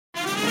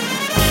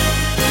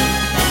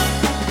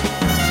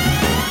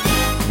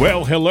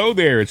Well, hello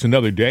there. It's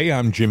another day.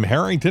 I'm Jim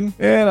Harrington.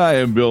 And I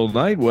am Bill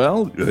Knight.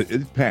 Well,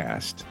 it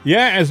passed.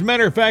 Yeah, as a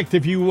matter of fact,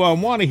 if you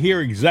want to hear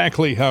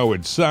exactly how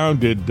it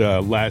sounded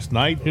last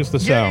night, here's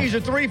the sound. Yeas are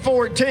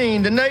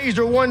 314. The nays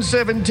are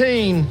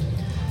 117.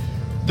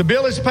 The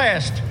bill is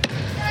passed.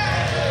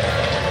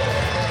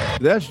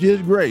 That's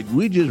just great.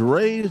 We just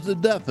raised the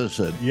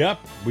deficit. Yep,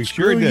 we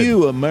Screw sure did.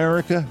 you,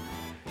 America.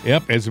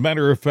 Yep, as a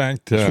matter of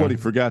fact. That's what he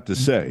forgot to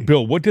say.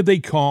 Bill, what did they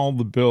call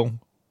the bill?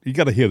 You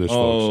got to hear this,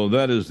 folks. Oh,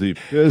 that is the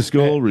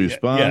Fiscal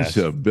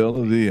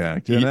Responsibility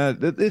Act. And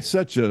it's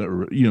such a,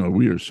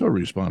 we are so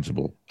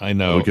responsible. I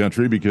know. The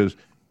country because,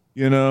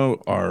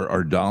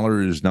 our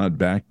dollar is not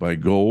backed by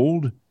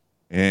gold.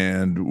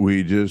 And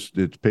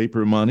it's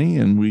paper money.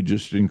 And we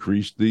just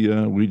increased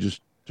we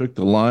just took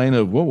the line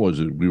of, what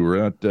was it? We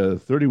were at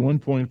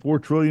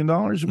 $31.4 trillion.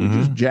 And we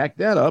just jacked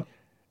that up.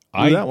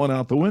 Threw that one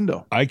out the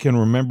window. I can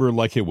remember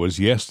like it was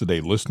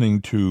yesterday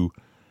listening to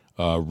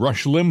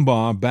Rush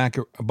Limbaugh back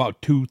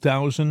about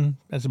 2000.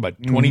 That's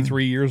about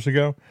 23 years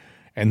ago.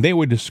 And they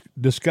were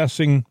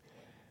discussing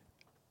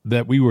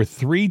that we were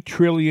 $3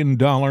 trillion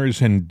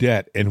in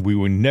debt and we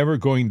were never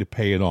going to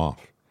pay it off.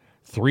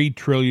 $3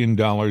 trillion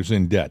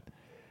in debt.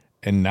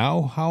 And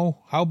now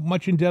how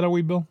much in debt are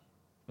we, Bill?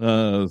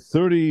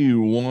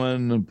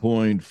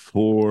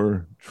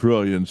 31.4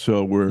 trillion.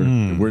 So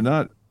we're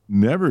not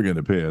never going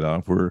to pay it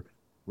off. We're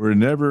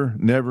never.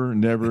 You're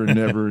going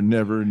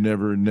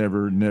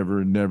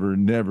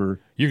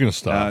to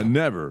stop.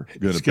 Never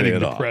going to pay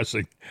it off.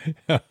 It's getting depressing.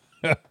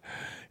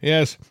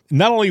 Yes.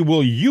 Not only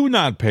will you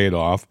not pay it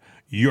off,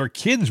 your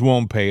kids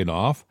won't pay it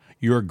off.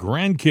 Your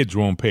grandkids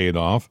won't pay it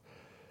off.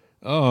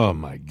 Oh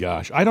my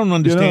gosh! I don't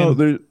understand.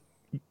 Bill,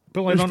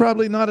 there's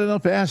probably not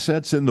enough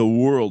assets in the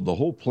world, the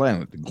whole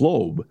planet, the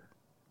globe,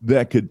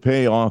 that could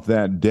pay off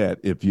that debt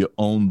if you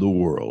owned the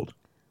world.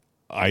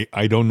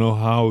 I don't know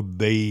how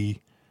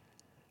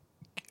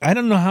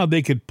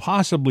they could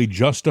possibly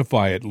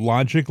justify it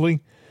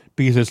logically,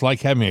 because it's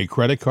like having a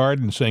credit card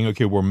and saying,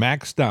 okay, we're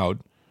maxed out,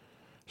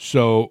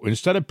 so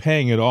instead of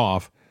paying it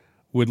off,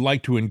 we'd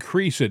like to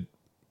increase it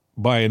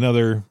by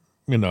another,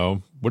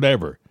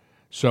 whatever.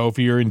 So if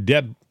you're in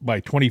debt by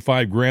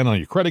 $25,000 on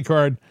your credit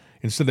card,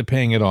 instead of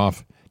paying it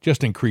off,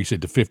 just increase it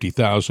to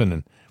 $50,000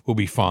 and we'll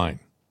be fine.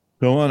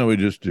 So why don't we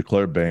just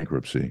declare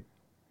bankruptcy?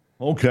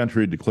 Whole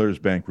country declares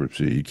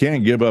bankruptcy. You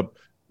can't give up.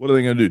 What are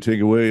they going to do?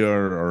 Take away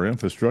our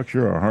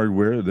infrastructure, our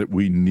hardware that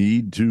we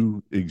need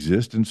to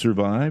exist and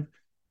survive?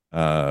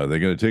 They're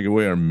going to take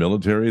away our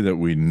military that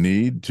we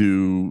need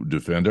to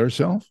defend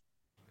ourselves?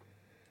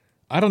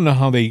 I don't know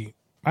how they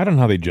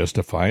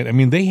justify it. I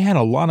mean, they had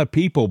a lot of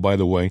people, by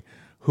the way,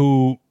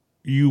 who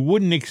you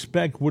wouldn't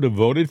expect would have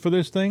voted for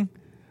this thing,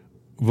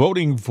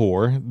 voting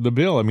for the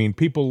bill. I mean,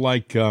 people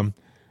like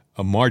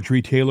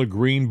Marjorie Taylor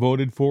Greene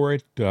voted for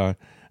it. Guy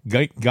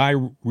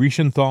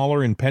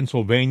Reschenthaler in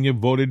Pennsylvania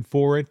voted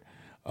for it.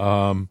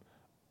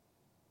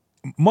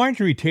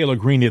 Marjorie Taylor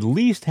Greene at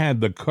least had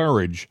the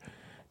courage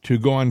to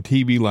go on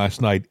TV last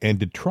night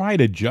and to try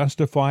to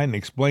justify and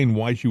explain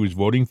why she was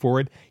voting for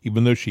it,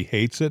 even though she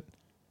hates it.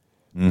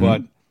 Mm-hmm.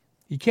 But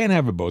you can't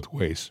have it both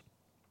ways,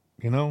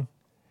 Well,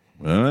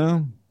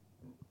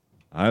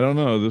 I don't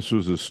know. This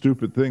was a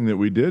stupid thing that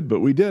we did, but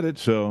we did it,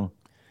 so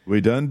we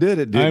done did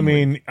it, didn't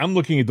we? I'm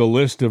looking at the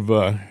list of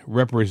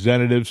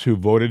representatives who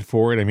voted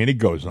for it. I mean, it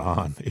goes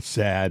on. It's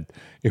sad.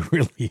 It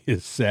really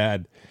is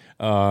sad.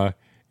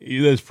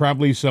 There's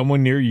probably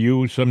someone near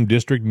you, some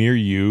district near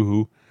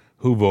you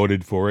who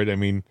voted for it. I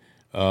mean,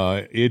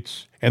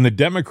 and the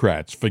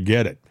Democrats,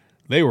 forget it.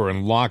 They were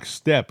in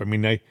lockstep. I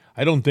mean, I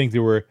don't think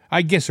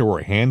I guess there were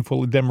a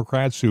handful of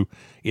Democrats who,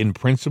 in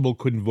principle,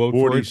 couldn't vote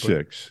for it.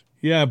 46.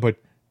 Yeah, but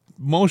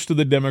most of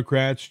the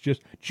Democrats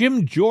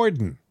Jim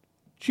Jordan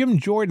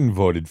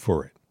voted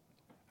for it.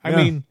 I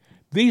mean,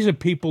 these are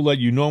people that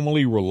you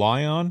normally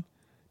rely on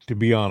to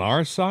be on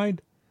our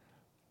side.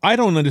 I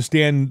don't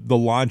understand the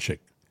logic.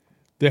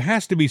 There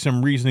has to be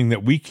some reasoning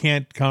that we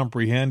can't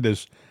comprehend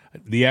as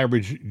the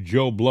average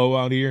Joe Blow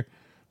out here.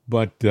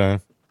 But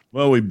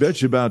well, we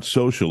bitch about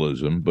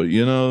socialism, but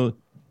there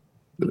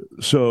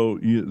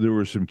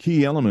were some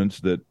key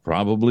elements that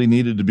probably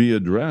needed to be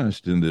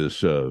addressed in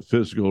this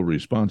Fiscal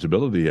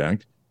Responsibility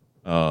Act.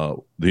 The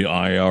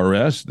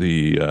IRS,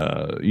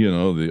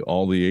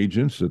 all the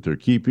agents that they're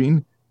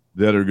keeping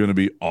that are going to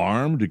be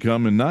armed to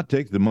come and not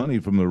take the money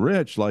from the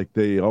rich, like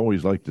they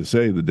always like to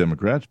say, the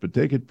Democrats, but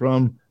take it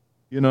from,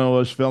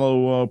 us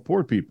fellow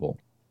poor people,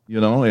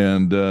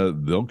 and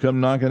they'll come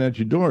knocking at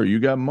your door. You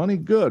got money?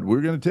 Good.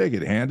 We're going to take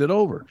it. Hand it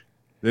over.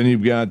 Then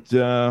you've got,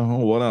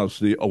 what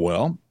else?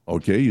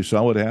 Okay, you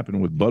saw what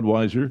happened with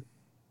Budweiser,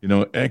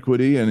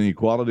 equity and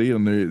equality.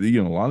 And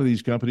a lot of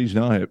these companies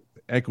now have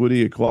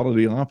equity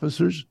equality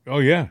officers. Oh,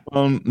 yeah.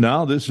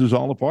 Now this is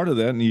all a part of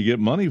that, and you get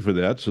money for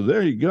that. So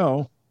there you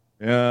go.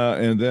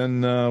 And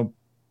then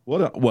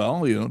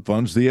it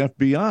funds the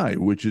FBI,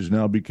 which has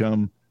now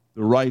become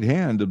the right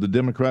hand of the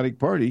Democratic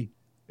Party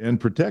and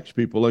protects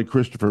people like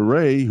Christopher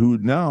Wray, who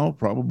now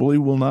probably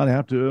will not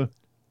have to,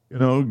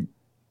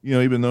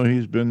 even though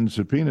he's been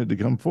subpoenaed to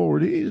come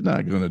forward, he's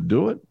not going to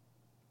do it.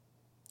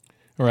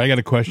 All right, I got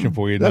a question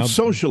for you. That's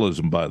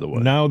socialism, by the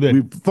way. Now that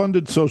we've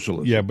funded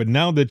socialism. Yeah, but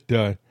now that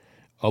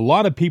a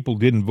lot of people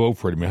didn't vote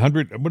for it, I mean,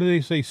 100, what did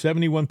they say?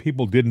 71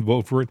 people didn't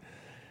vote for it.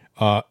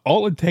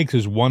 All it takes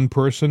is one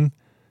person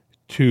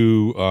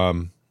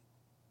to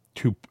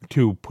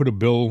put a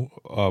bill,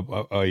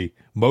 a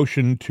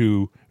motion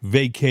to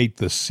vacate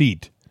the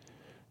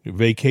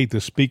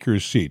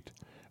speaker's seat.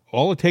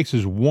 All it takes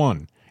is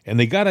one, and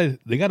they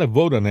gotta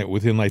vote on it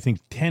within, I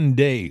think, 10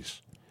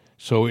 days.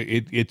 So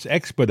it's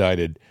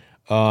expedited.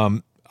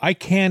 I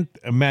can't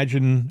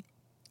imagine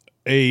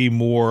a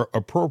more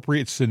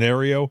appropriate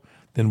scenario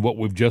than what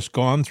we've just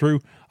gone through.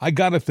 I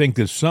got to think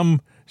that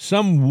some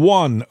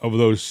one of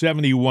those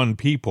 71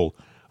 people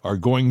are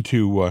going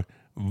to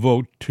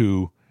vote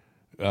to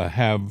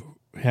have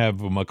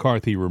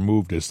McCarthy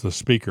removed as the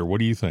speaker. What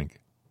do you think?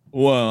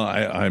 Well,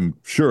 I'm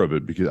sure of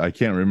it because I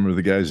can't remember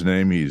the guy's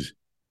name. He's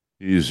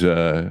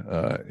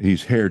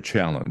hair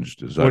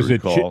challenged, as I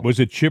recall. Was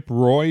it Chip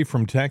Roy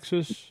from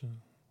Texas?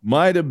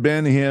 Might have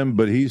been him,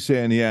 but he's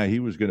saying, yeah, he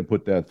was going to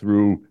put that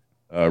through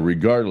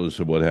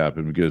regardless of what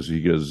happened because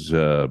he goes,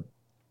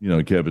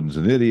 Kevin's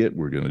an idiot.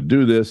 We're going to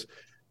do this.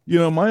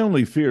 My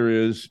only fear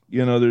is,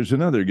 there's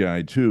another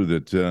guy too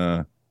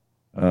that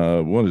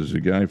what is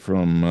the guy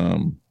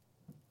from?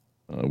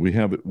 We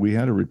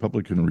had a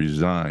Republican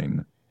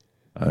resign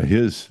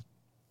his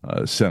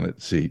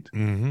Senate seat.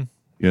 Mm-hmm.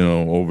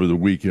 Over the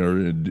week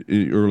or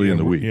early in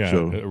the week. Yeah,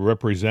 so a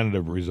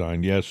representative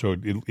resigned. Yeah, so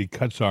it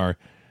cuts our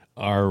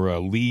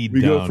lead.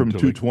 We down go from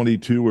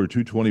 222 or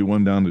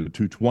 221 down to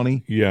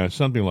 220. Yeah,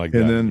 something like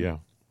that. And then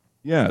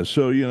yeah.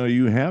 So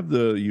you have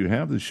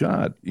the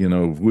shot.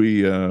 If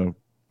we vote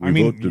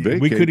to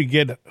vacate, we could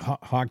get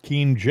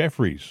Hakeem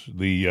Jeffries,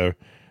 the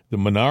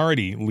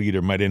minority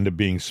leader, might end up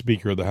being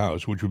Speaker of the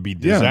House, which would be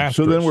disastrous. Yeah,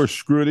 so then we're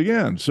screwed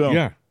again. So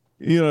yeah.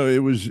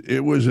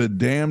 It was a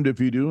damned if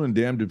you do and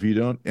damned if you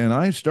don't. And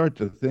I start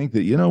to think that,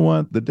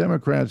 the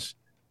Democrats,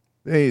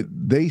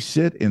 they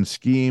sit and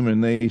scheme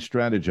and they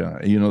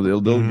strategize.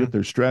 They'll get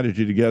their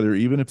strategy together,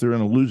 even if they're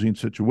in a losing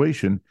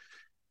situation.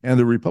 And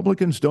the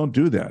Republicans don't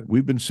do that.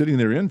 We've been sitting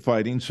there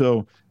infighting.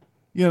 So,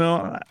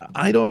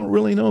 I don't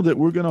really know that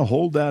we're going to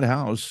hold that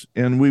House.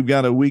 And we've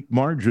got a weak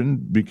margin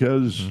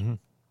because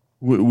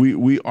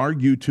we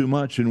argue too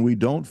much and we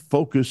don't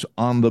focus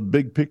on the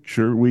big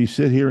picture. We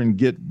sit here and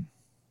get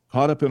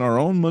caught up in our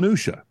own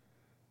minutia,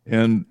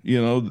 and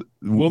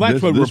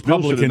that's what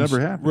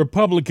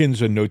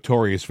Republicans are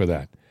notorious for.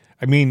 That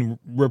I mean,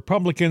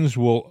 Republicans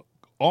will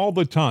all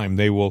the time.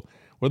 They will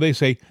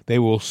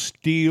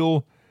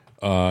steal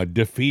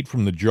defeat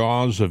from the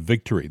jaws of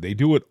victory. They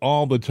do it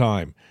all the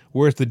time.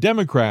 Whereas the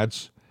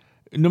Democrats,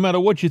 no matter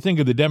what you think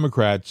of the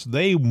Democrats,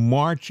 they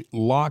march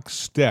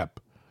lockstep.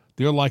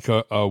 They're like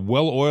a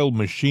well-oiled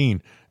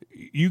machine.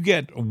 You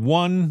get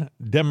one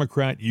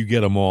Democrat, you get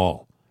them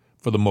all.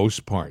 For the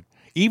most part,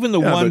 even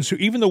the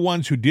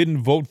ones who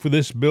didn't vote for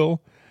this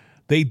bill,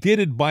 they did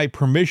it by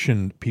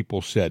permission.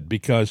 People said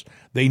because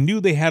they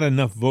knew they had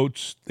enough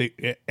votes,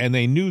 and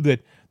they knew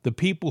that the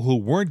people who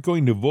weren't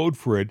going to vote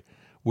for it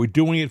were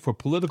doing it for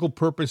political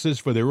purposes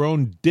for their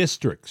own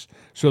districts,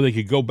 so they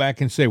could go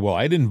back and say, "Well,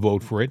 I didn't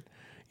vote for it."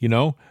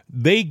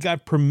 They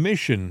got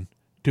permission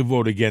to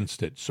vote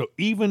against it. So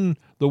even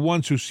the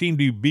ones who seemed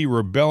to be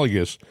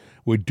rebellious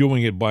were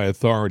doing it by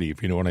authority.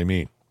 If you know what I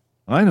mean.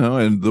 I know,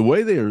 and the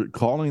way they are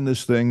calling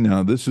this thing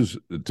now, this is,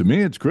 to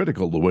me, it's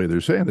critical the way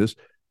they're saying this.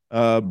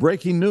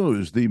 Breaking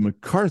news, the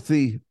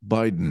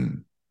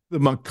McCarthy-Biden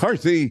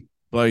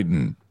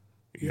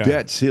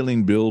debt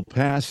ceiling bill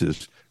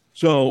passes.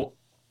 So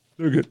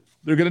they're going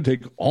to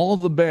take all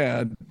the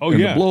bad the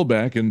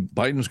blowback, and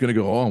Biden's going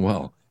to go, oh,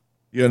 well,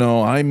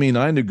 I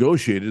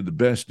negotiated the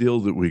best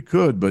deal that we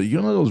could, but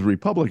those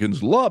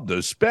Republicans love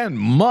to spend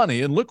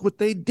money, and look what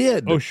they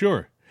did. Oh,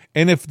 sure.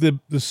 And if the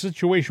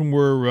situation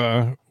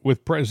were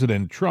with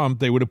President Trump,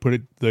 they would have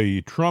put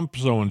the Trump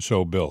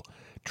so-and-so bill.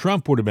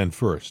 Trump would have been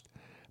first.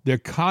 They're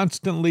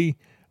constantly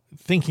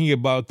thinking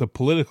about the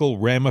political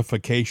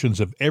ramifications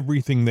of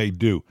everything they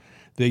do.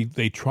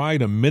 They try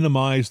to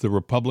minimize the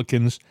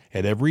Republicans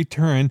at every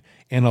turn,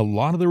 and a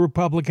lot of the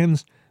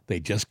Republicans, they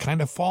just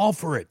kind of fall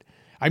for it.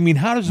 I mean,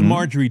 how does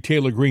Marjorie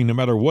Taylor Greene, no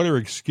matter what her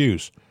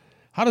excuse,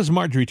 how does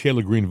Marjorie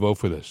Taylor Greene vote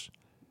for this?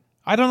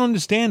 I don't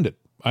understand it.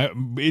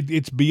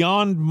 It's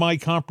beyond my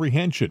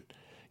comprehension.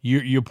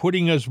 You're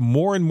putting us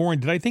more and more.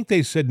 Did I think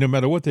they said no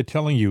matter what they're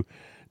telling you,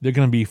 they're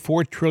going to be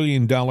 $4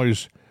 trillion.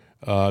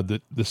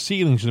 The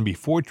ceiling's going to be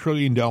 $4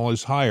 trillion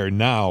higher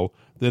now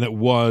than it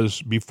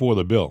was before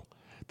the bill.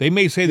 They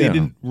may say they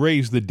didn't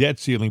raise the debt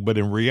ceiling, but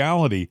in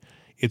reality,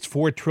 it's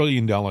 $4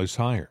 trillion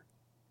higher.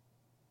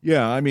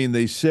 Yeah,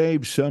 they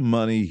saved some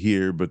money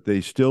here, but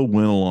they still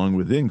went along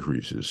with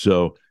increases.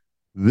 So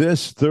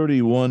this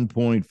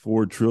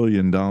 $31.4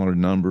 trillion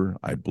number,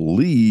 I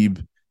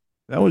believe,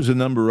 that was a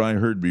number I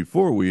heard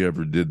before we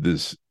ever did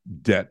this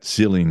debt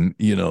ceiling,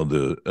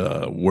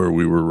 where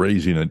we were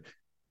raising it,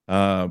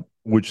 and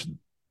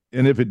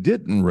if it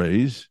didn't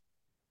raise,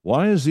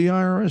 why is the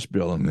IRS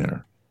bill in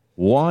there?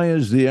 Why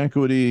is the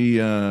Equity,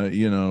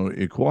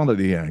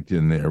 Equality Act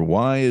in there?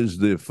 Why is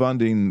the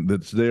funding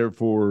that's there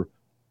for,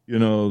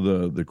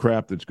 the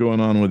crap that's going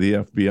on with the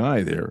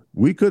FBI there?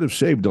 We could have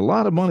saved a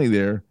lot of money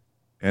there.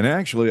 And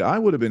actually, I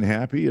would have been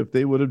happy if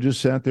they would have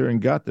just sat there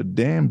and got the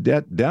damn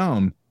debt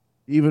down,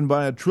 even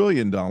by $1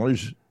 trillion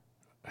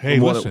Hey,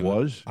 from what listen, it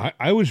was.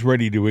 I was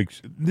ready to.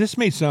 This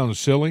may sound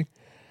silly,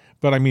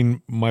 but I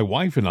mean, my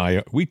wife and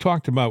I, we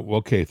talked about,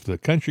 okay, if the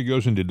country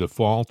goes into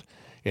default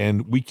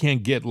and we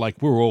can't get,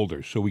 like, we're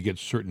older, so we get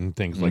certain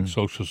things like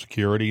Social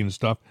Security and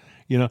stuff.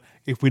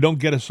 If we don't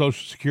get a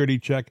Social Security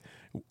check,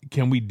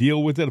 can we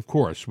deal with it? Of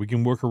course. We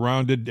can work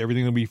around it.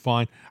 Everything will be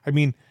fine. I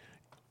mean,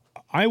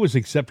 I was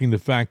accepting the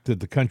fact that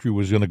the country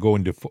was going to go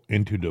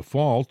into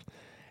default,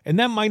 and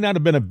that might not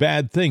have been a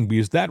bad thing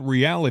because that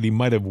reality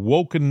might have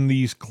woken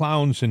these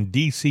clowns in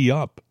D.C.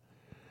 up.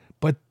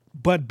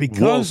 But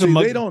because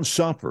they don't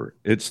suffer.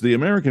 It's the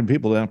American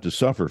people that have to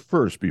suffer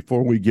first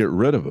before we get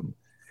rid of them.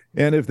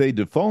 And if they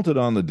defaulted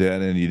on the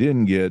debt and you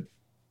didn't get,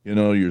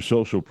 your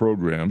social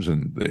programs,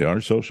 and they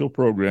are social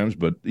programs,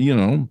 but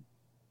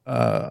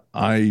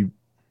I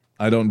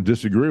don't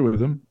disagree with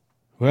them.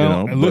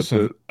 Well,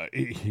 listen,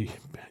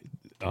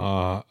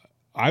 I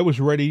was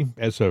ready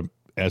as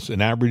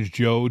an average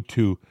Joe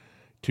to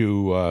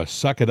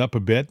suck it up a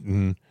bit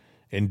and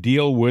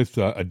deal with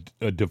a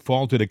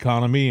defaulted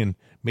economy and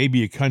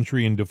maybe a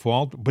country in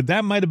default. But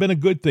that might have been a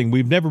good thing.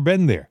 We've never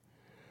been there.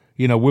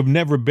 We've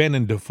never been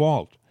in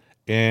default.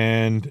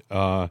 And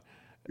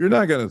you're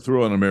not going to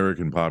throw an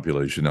American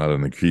population out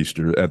on the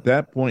keister. At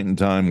that point in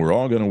time, we're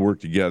all going to work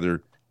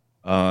together,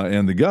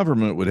 and the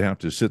government would have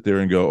to sit there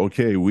and go,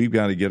 okay, we've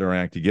got to get our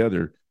act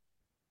together.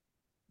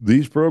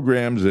 These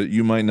programs that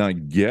you might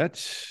not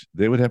get,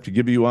 they would have to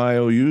give you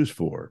IOUs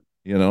for,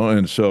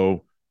 and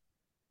so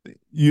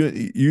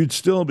you'd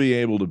still be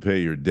able to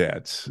pay your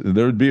debts.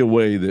 There would be a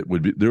way there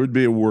would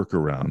be a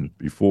workaround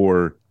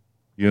before,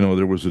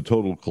 there was a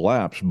total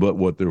collapse. But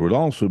what there would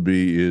also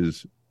be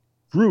is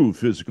true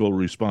fiscal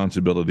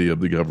responsibility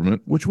of the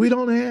government, which we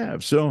don't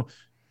have. So,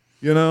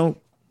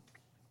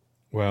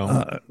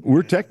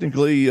 we're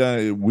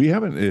technically we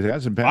haven't. It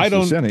hasn't passed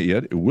the Senate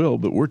yet. It will,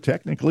 but we're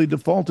technically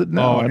defaulted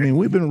now. I mean,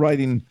 we've been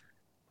writing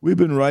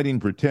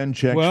pretend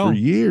checks for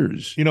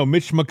years.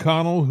 Mitch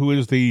McConnell, who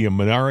is the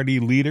minority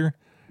leader,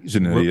 he's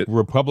an idiot.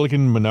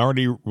 Republican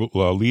minority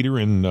leader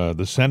in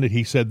the Senate.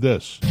 He said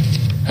this: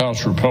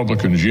 House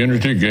Republicans'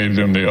 unity gave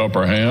them the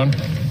upper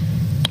hand.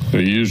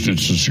 They used it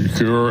to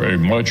secure a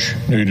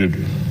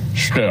much-needed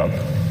step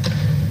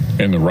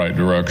in the right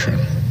direction.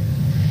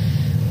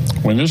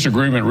 When this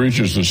agreement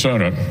reaches the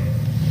Senate,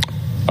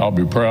 I'll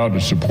be proud to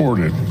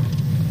support it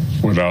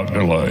without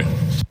delay.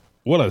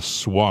 What a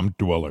swamp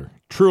dweller.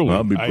 Truly.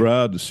 I'll be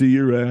proud to see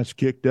your ass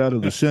kicked out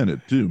of the Senate,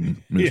 too,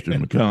 Mr.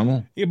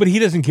 McConnell. Yeah, but he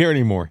doesn't care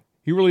anymore.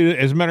 He really,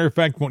 as a matter of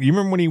fact, you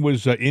remember when he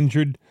was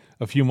injured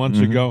a few months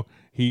ago?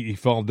 He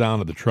fell down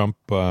at the Trump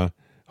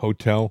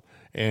hotel,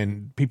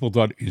 and people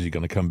thought, is he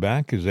going to come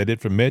back? Is that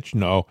it for Mitch?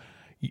 No.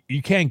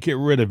 You can't get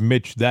rid of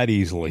Mitch that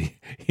easily.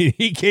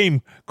 He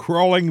came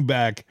crawling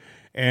back,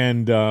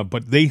 and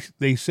but they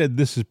said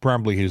this is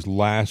probably his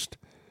last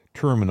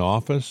term in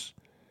office.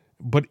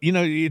 But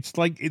it's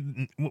like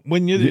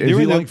when you're is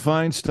he like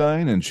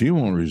Feinstein, and she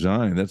won't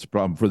resign. That's a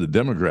problem for the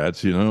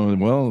Democrats.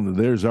 Well,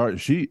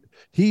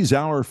 he's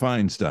our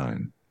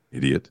Feinstein,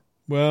 idiot.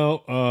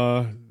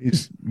 Well,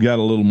 he's got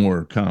a little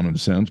more common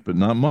sense, but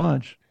not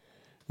much.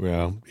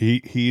 Well,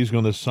 he's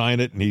going to sign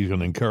it, and he's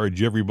going to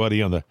encourage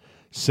everybody on the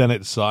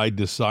Senate side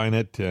to sign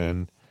it,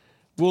 and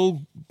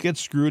we'll get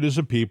screwed as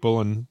a people,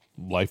 and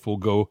life will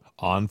go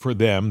on for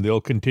them.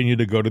 They'll continue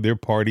to go to their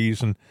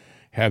parties and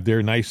have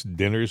their nice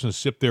dinners and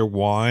sip their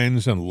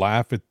wines and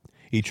laugh at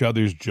each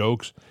other's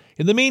jokes.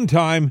 In the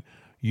meantime,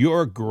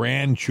 your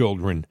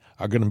grandchildren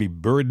are going to be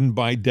burdened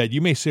by debt.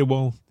 You may say,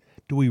 well,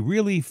 do we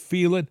really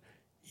feel it?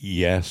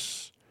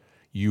 Yes,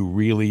 you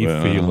really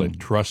feel it.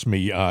 Trust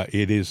me,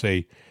 it is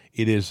a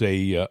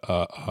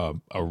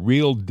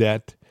real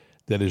debt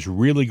that is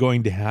really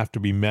going to have to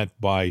be met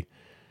by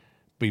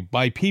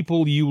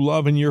people you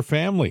love in your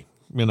family.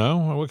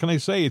 What can I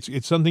say?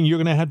 It's something you're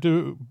going to have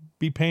to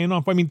be paying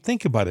off. I mean,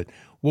 think about it.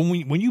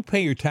 When you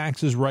pay your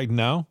taxes right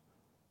now,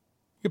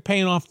 you're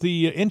paying off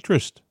the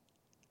interest.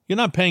 You're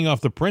not paying off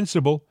the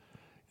principal.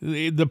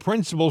 The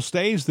principal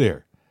stays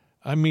there.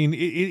 I mean,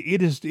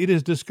 it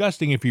is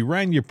disgusting. If you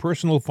ran your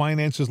personal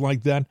finances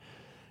like that,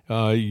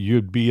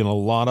 you'd be in a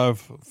lot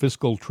of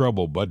fiscal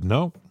trouble. But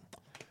no.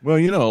 Well,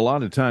 a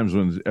lot of times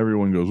when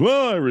everyone goes,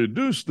 well, I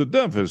reduced the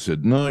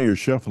deficit. No, you're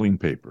shuffling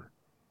paper.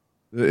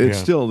 It's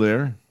still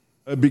there.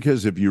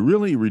 Because if you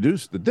really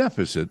reduce the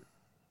deficit,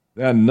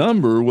 that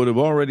number would have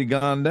already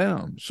gone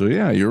down. So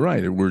yeah, you're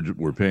right.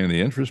 We're paying the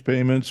interest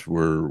payments.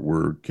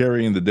 We're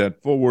carrying the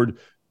debt forward,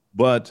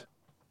 but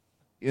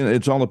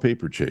it's all a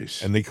paper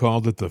chase. And they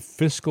called it the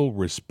Fiscal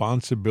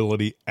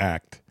Responsibility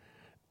Act.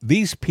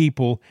 These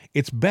people,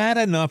 it's bad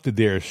enough that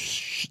they're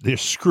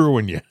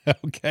screwing you,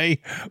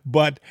 okay?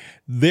 But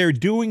they're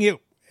doing it.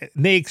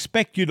 They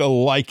expect you to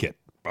like it.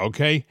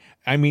 Okay?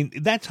 I mean,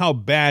 that's how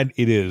bad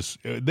it is.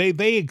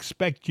 They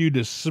expect you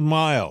to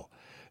smile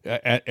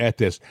at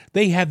this.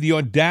 They have the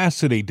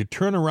audacity to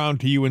turn around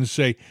to you and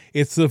say,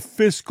 it's the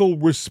Fiscal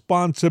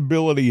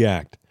Responsibility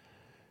Act.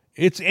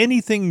 It's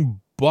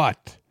anything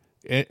but.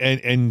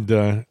 And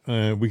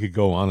we could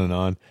go on and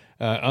on.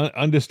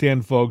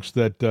 Understand, folks,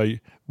 that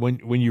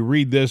when you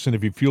read this, and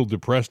if you feel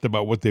depressed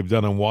about what they've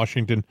done in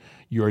Washington,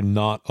 you're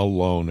not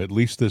alone. At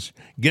least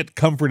get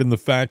comfort in the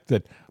fact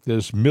that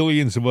there's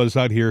millions of us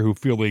out here who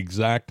feel the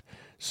exact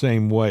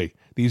same way.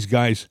 These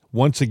guys,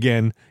 once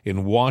again,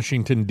 in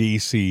Washington,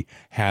 D.C.,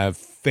 have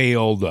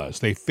failed us.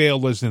 They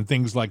failed us in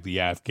things like the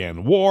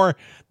Afghan war.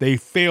 They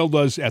failed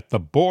us at the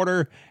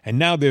border. And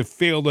now they've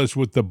failed us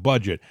with the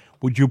budget.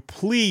 Would you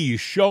please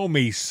show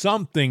me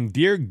something,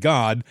 dear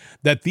God,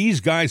 that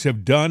these guys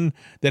have done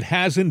that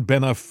hasn't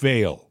been a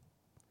fail?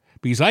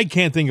 Because I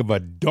can't think of a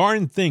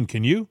darn thing.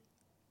 Can you?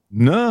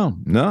 No,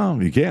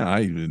 you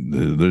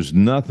can't. There's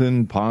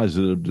nothing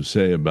positive to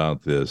say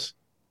about this.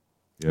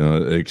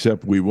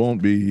 Except we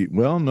won't be.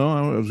 Well, no,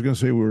 I was going to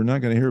say we're not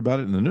going to hear about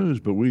it in the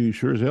news, but we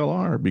sure as hell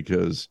are,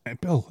 because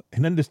Bill,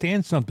 and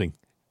understand something.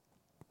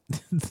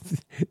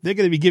 They're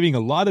going to be giving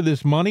a lot of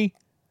this money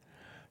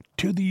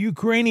to the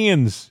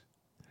Ukrainians.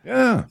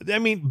 Yeah, I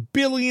mean,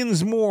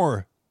 billions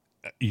more.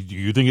 Do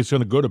you think it's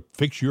going to go to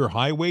fix your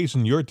highways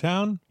in your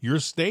town, your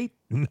state?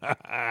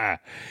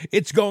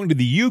 It's going to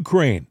the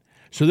Ukraine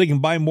so they can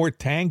buy more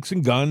tanks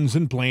and guns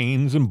and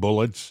planes and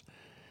bullets.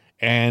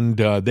 And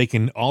they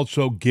can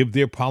also give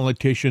their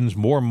politicians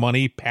more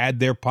money, pad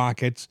their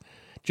pockets,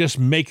 just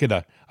make it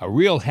a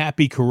real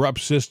happy,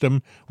 corrupt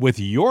system with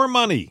your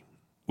money.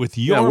 We're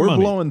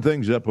blowing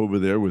things up over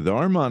there with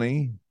our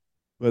money,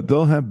 but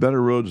they'll have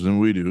better roads than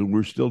we do.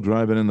 We're still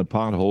driving in the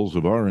potholes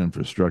of our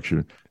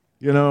infrastructure.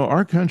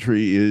 Our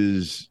country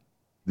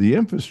the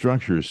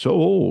infrastructure is so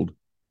old,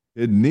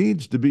 it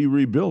needs to be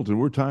rebuilt. And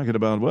we're talking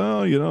about,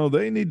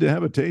 they need to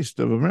have a taste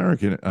of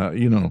American,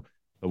 of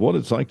what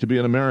it's like to be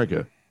in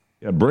America.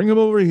 Yeah, bring them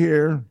over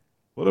here,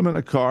 put them in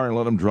a car, and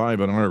let them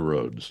drive on our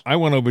roads. I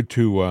went over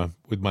to,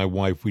 with my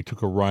wife, we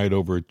took a ride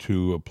over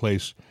to a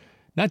place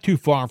not too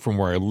far from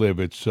where I live.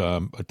 It's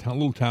a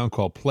little town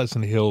called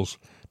Pleasant Hills,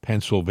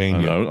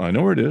 Pennsylvania. I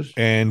know where it is.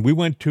 And we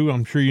went to,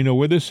 I'm sure you know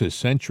where this is,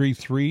 Century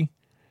 3,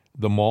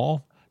 the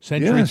mall.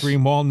 Century 3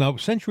 Mall. Now,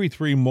 Century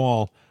 3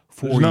 Mall.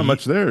 There's not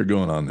much there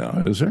going on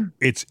now, is there?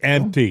 It's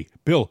empty.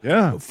 Bill,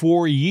 yeah.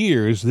 For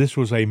years, this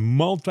was a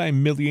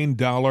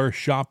multi-million-dollar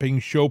shopping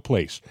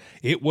showplace.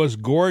 It was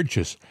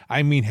gorgeous.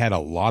 I mean, had a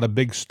lot of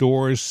big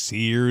stores,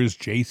 Sears,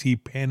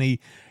 JCPenney.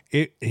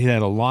 It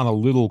had a lot of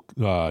little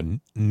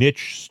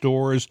niche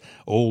stores,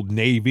 Old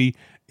Navy.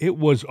 It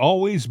was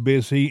always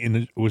busy, and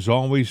it was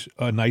always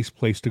a nice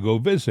place to go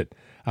visit.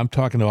 I'm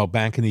talking about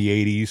back in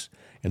the 80s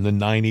and the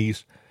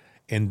 90s.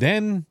 And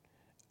then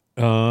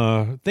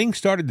things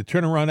started to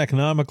turn around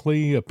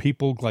economically.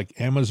 People like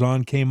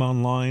Amazon came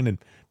online, and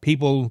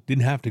people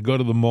didn't have to go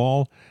to the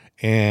mall.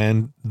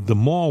 And the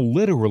mall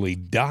literally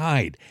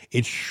died.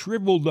 It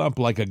shriveled up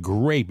like a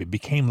grape. It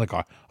became like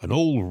an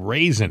old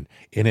raisin,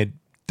 and it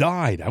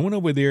died. I went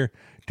over there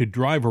to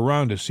drive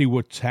around to see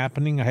what's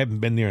happening. I haven't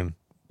been there in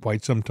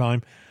quite some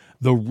time.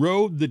 The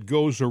road that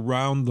goes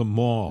around the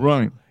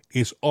mall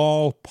is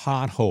all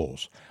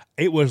potholes.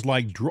 It was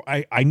like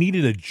I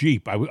needed a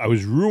Jeep. I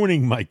was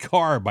ruining my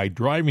car by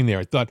driving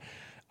there.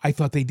 I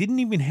thought they didn't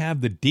even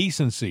have the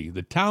decency.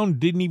 The town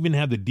didn't even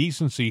have the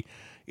decency,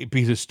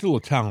 because it's still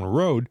a town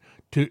road,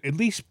 to at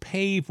least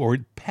pave or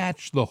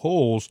patch the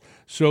holes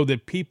so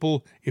that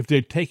people, if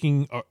they're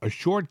taking a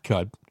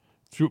shortcut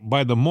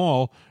by the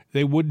mall,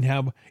 they wouldn't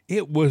have.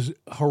 It was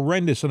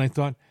horrendous, and I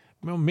thought,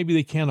 well, maybe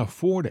they can't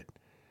afford it.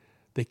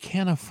 They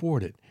can't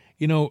afford it.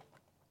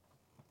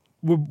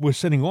 We're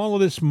sending all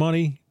of this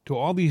money to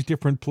all these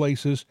different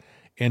places,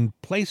 and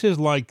places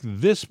like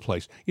this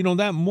place,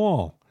 that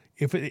mall,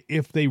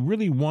 if they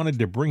really wanted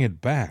to bring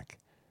it back,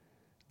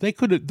 they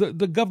could have,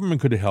 the government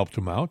could have helped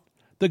them out.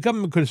 The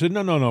government could have said,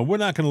 no, we're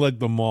not going to let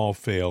the mall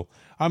fail.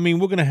 I mean,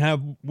 we're going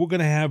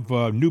to have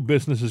new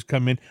businesses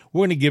come in. We're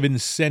going to give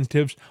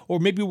incentives, or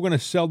maybe we're going to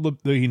sell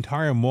the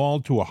entire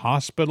mall to a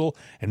hospital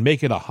and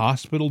make it a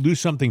hospital. Do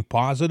something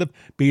positive,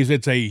 because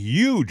it's a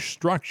huge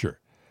structure,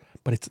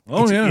 but it's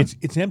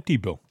empty,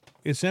 Bill.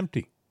 It's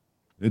empty.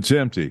 It's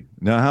empty.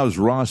 Now, how's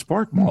Ross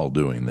Park Mall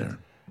doing there?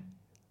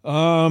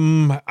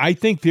 I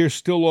think they're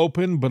still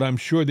open, but I'm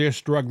sure they're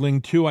struggling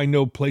too. I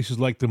know places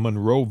like the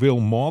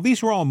Monroeville Mall.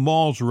 These are all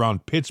malls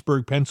around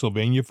Pittsburgh,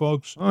 Pennsylvania,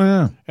 folks.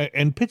 Oh, yeah.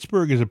 And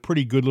Pittsburgh is a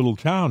pretty good little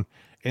town.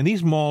 And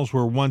these malls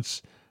were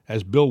once,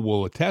 as Bill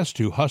will attest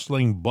to,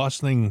 hustling,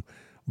 bustling,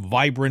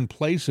 vibrant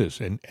places.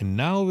 And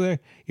now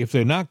if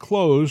they're not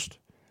closed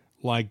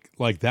like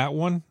that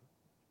one,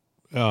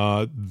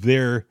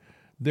 they're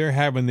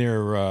having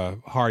their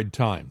hard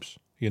times,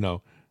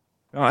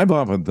 I've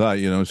often thought,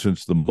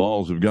 since the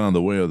malls have gone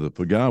the way of the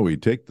Pagawi,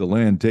 take the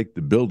land, take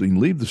the building,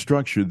 leave the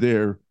structure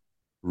there,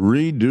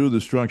 redo the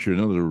structure.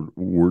 In other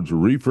words,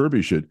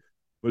 refurbish it,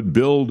 but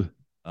build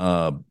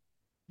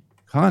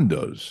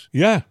condos.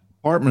 Yeah.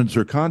 Apartments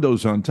or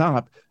condos on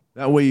top.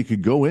 That way you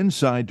could go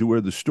inside to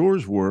where the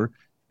stores were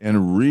and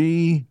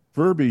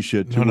refurbish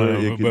it to where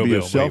it could be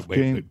a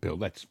self-contained. Bill,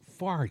 that's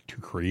far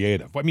too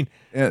creative. I mean,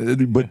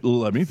 But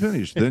let me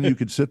finish. Then you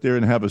could sit there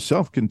and have a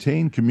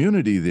self-contained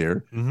community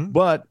there. mm-hmm.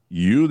 But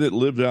you that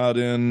lived out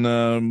in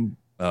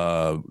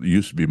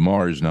used to be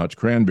Mars, now it's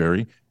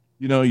Cranberry.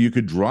 You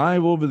could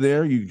drive over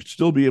there. You could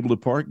still be able to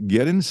park,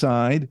 get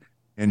inside,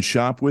 and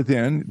shop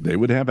within. They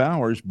would have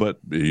hours, but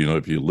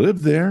if you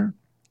live there,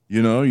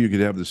 you could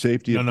have the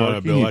safety of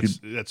parking. No, Bill,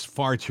 that's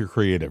far too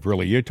creative.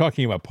 Really, you're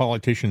talking about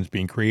politicians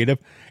being creative,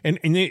 and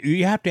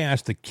you have to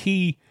ask the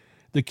key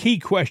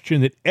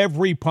question that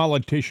every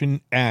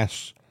politician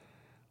asks: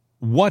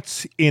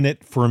 what's in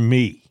it for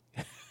me?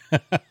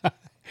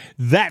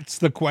 That's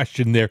the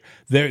question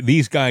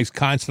these guys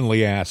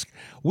constantly ask.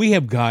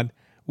 We've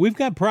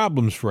got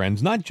problems,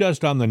 friends, not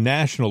just on the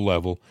national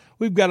level.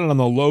 We've got it on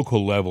the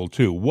local level,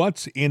 too.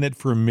 What's in it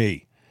for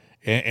me?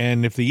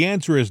 And if the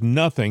answer is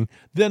nothing,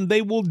 then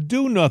they will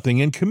do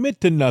nothing and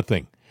commit to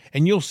nothing.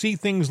 And you'll see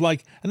things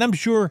like, and I'm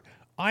sure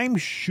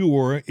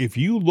if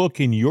you look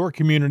in your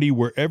community,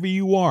 wherever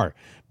you are,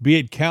 be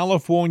it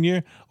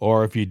California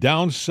or if you're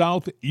down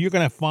south, you're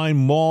going to find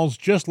malls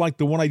just like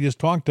the one I just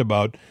talked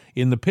about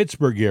in the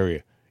Pittsburgh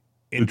area.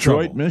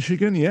 Detroit,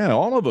 Michigan, yeah,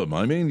 all of them.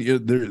 I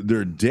mean,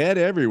 they're dead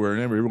everywhere,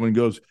 and everyone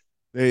goes.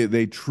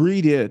 They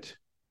treat it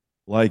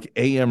like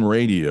AM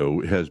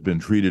radio has been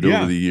treated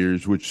over the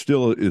years, which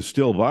is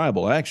still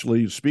viable.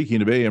 Actually,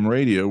 speaking of AM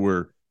radio,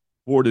 where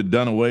Ford had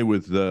done away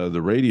with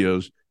the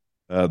radios,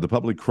 the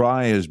public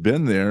cry has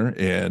been there,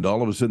 and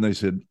all of a sudden they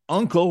said,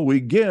 "Uncle, we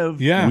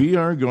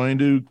are going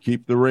to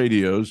keep the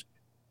radios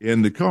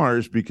in the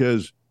cars,"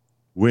 because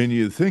when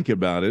you think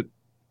about it,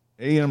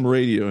 AM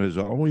radio has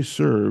always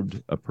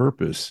served a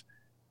purpose,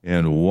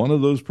 and one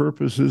of those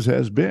purposes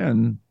has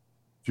been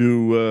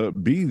to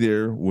be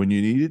there when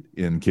you need it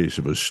in case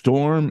of a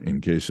storm,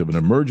 in case of an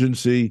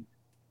emergency.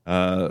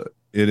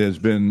 It has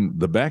been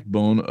the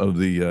backbone of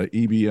the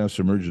EBS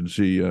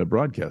emergency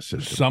broadcast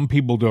system. Some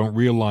people don't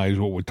realize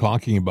what we're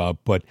talking about,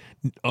 but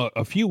just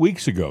a few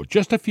weeks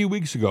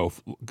ago,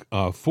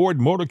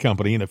 Ford Motor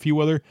Company and a few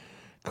other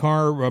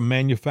car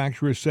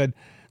manufacturers said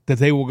that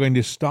they were going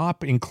to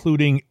stop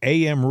including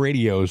AM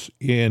radios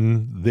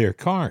in their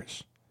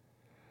cars.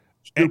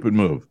 Stupid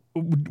move.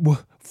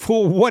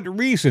 For what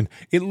reason?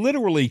 It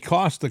literally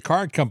cost the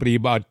car company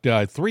about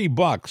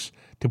 $3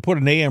 to put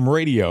an AM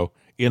radio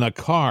in a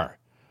car,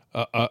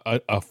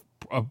 a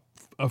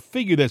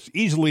figure that's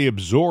easily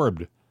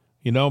absorbed,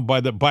 by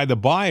the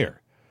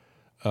buyer.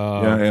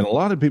 And a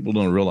lot of people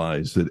don't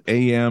realize that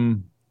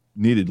AM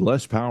needed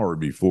less power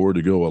before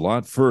to go a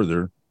lot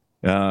further.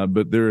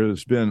 But there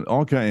has been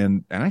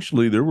and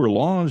actually there were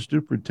laws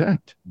to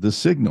protect the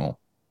signal.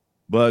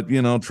 But,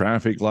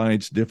 traffic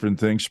lights, different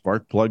things,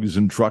 spark plugs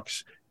in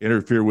trucks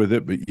interfere with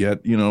it. But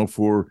yet,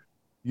 for,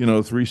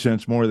 3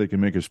 cents more, they can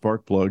make a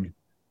spark plug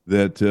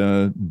that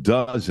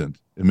doesn't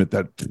emit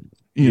that,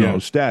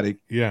 static,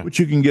 which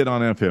you can get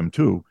on FM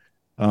too.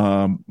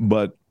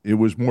 But it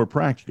was more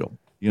practical.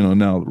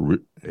 Now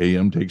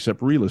AM takes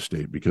up real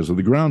estate because of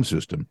the ground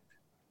system.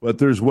 But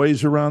there's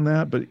ways around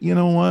that. But you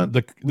know what?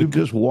 We've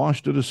just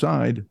washed it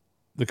aside.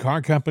 The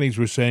car companies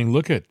were saying,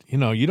 look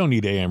you don't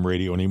need AM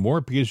radio anymore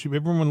because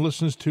everyone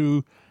listens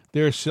to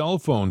their cell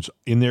phones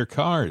in their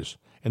cars,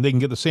 and they can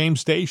get the same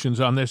stations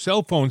on their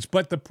cell phones.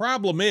 But the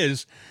problem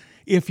is,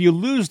 if you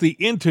lose the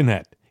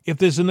internet, if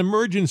there's an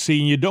emergency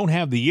and you don't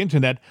have the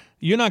internet,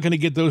 you're not going to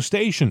get those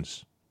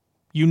stations.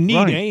 You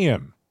need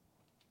AM.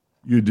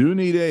 You do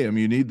need AM.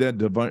 You need that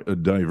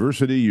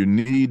diversity. You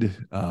need,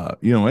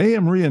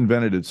 AM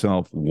reinvented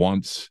itself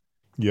once.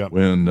 Yeah.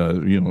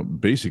 When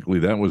basically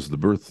that was the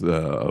birth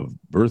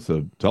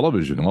of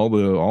television. All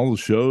the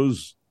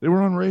shows, they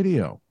were on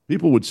radio.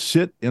 People would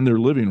sit in their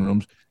living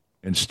rooms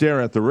and stare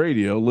at the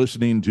radio,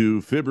 listening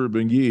to Fibber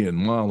McGee and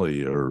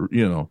Molly, or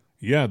the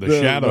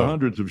Shadow, the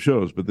hundreds of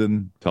shows. But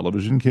then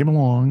television came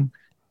along,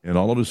 and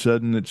all of a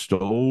sudden it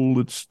stole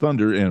its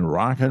thunder, and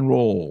rock and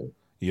roll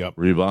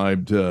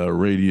revived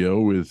radio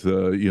with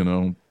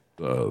and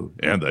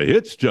the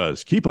hits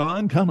just keep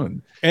on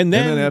coming. And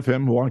then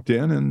FM walked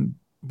in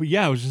But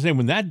I was just saying,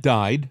 when that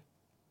died,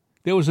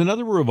 there was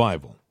another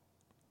revival.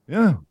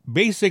 Yeah.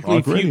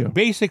 Basically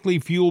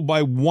fueled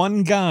by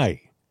one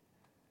guy,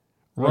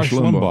 Rush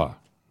Limbaugh.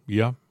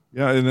 Yeah.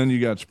 Yeah, and then you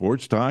got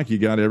sports talk, you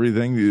got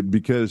everything,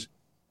 because,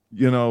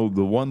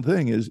 the one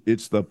thing is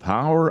it's the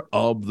power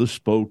of the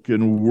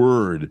spoken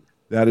word.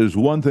 That is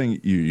one thing.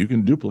 You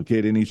can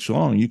duplicate any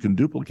song. You can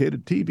duplicate a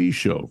TV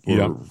show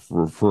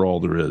for all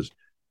there is.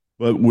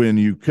 But when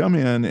you come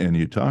in and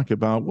you talk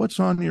about what's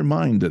on your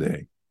mind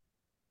today,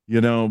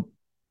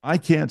 I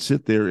can't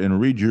sit there and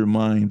read your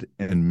mind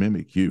and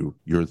mimic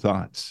your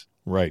thoughts.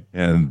 Right.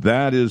 And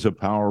that is a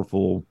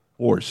powerful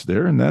force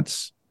there. And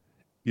that's,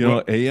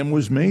 AM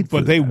was made for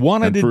that. But they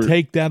wanted to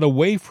take that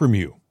away from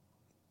you.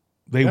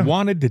 They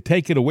wanted to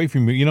take it away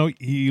from you.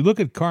 You look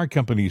at car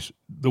companies,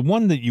 the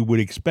one that you would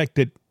expect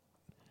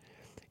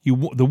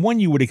the one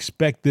you would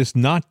expect this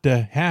not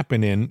to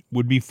happen in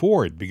would be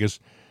Ford, because,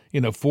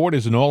 Ford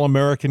is an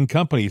all-American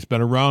company. It's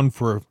been around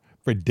for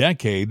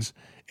decades,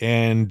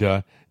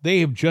 and they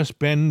have just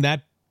been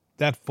that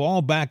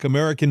fallback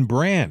American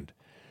brand.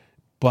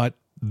 But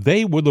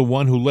they were the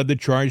one who led the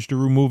charge to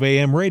remove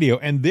AM radio,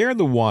 and they're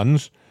the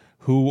ones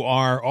who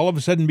are all of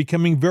a sudden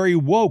becoming very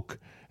woke.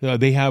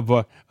 They have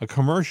a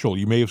commercial,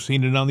 you may have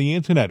seen it on the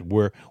internet,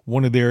 where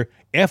one of their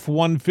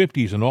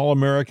F-150s, an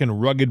all-American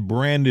rugged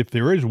brand if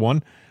there is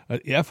one,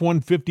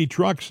 F-150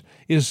 trucks,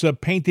 is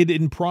painted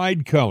in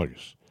pride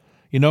colors.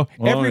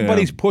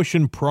 Everybody's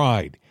pushing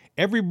pride.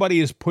 Everybody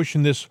is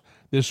pushing this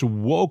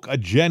woke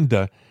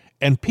agenda,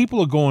 and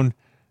people are going,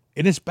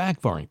 and it's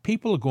backfiring.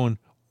 People are going,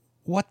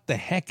 what the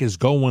heck is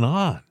going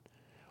on?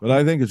 But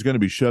I think it's going to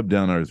be shoved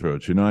down our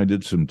throats. I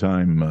did some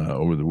time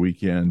over the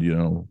weekend,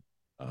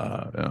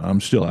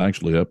 I'm still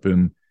actually up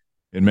in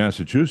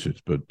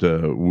Massachusetts, but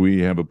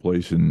we have a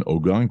place in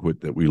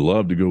Ogunquit that we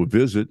love to go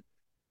visit.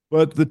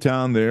 But the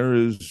town there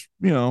is,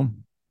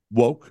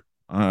 woke,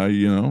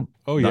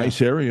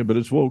 nice area, but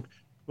it's woke.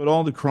 But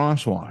all the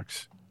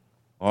crosswalks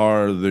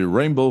are the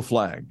rainbow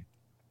flag,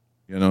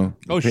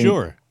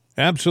 Sure.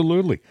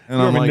 Absolutely. And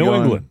You're I'm in like New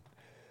England.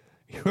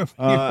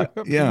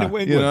 yeah, New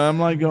England. I'm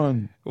like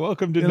going,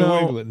 welcome to New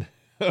England.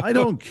 I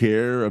don't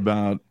care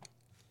about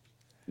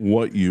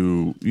what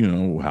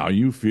how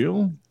you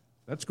feel.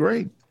 That's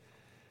great.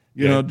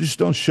 Just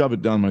don't shove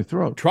it down my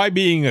throat. Try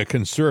being a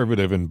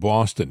conservative in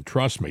Boston.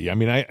 Trust me. I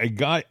mean,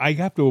 I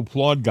have to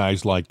applaud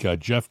guys like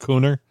Jeff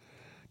Cooner.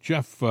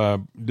 Jeff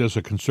does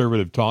a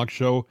conservative talk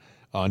show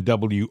on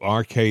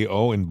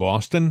WRKO in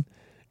Boston,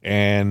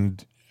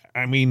 and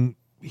I mean,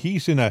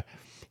 he's a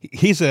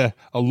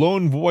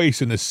lone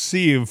voice in a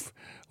sea of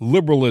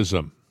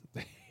liberalism.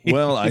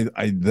 Well,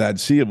 that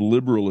sea of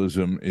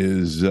liberalism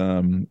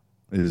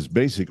is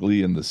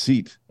basically in the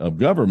seat of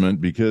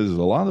government, because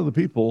a lot of the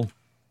people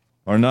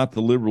are not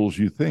the liberals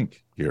you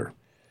think here.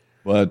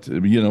 But,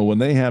 when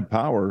they have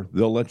power,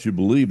 they'll let you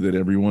believe that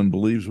everyone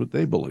believes what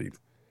they believe.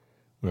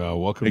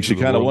 Well, welcome. Makes you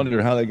kind of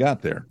wonder how they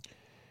got there.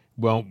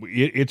 Well,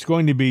 it's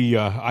going to be,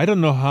 I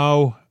don't know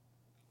how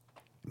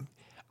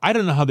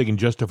they can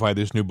justify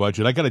this new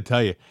budget. I got to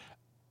tell you,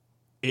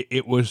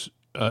 it was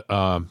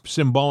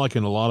symbolic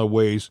in a lot of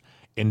ways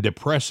and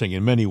depressing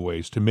in many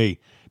ways to me,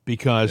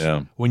 because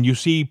when you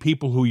see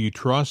people who you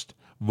trust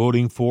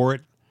voting for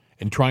it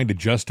and trying to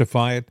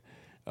justify it,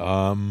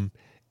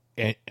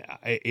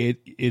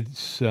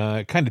 it's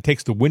kind of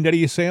takes the wind out of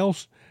your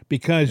sails,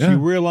 because you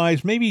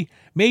realize maybe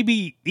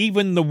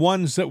even the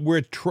ones that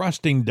we're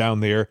trusting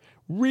down there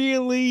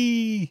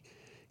really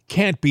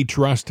can't be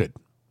trusted.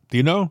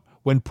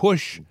 When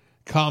push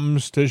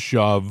comes to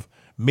shove,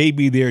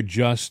 maybe they're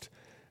just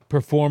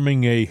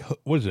performing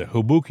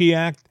Kabuki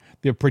act?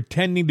 They're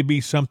pretending to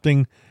be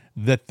something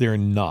that they're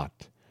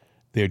not.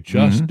 They're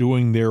just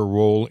doing their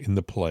role in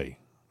the play,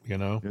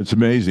 It's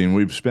amazing.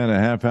 We've spent a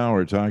half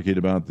hour talking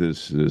about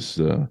this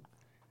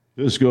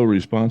Fiscal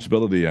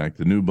Responsibility Act,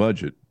 the new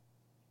budget,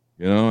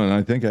 and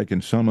I think I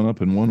can sum it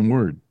up in one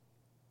word.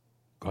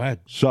 Go ahead.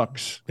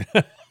 Sucks.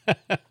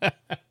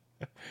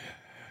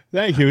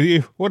 Thank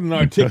you. What an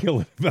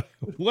articulate right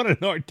out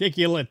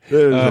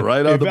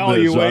the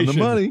evaluation. On the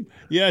money.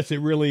 Yes, it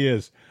really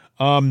is.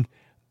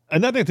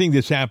 Another thing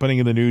that's happening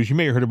in the news, you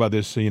may have heard about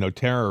this.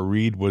 Tara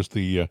Reid was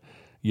the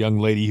young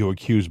lady who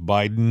accused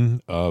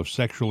Biden of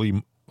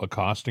sexually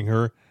accosting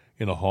her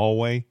in a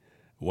hallway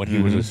when he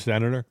was a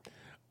senator.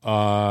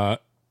 And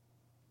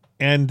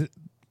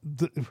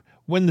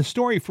when the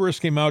story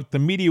first came out, the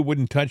media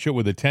wouldn't touch it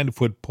with a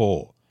 10-foot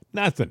pole.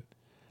 Nothing.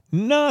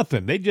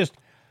 They just.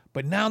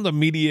 But now the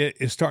media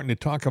is starting to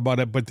talk about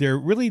it, but they're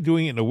really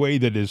doing it in a way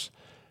that is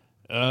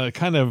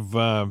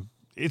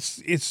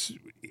it's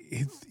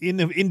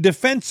in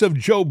defense of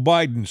Joe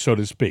Biden, so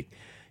to speak.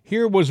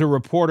 Here was a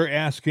reporter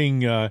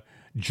asking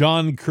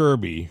John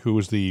Kirby, who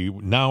is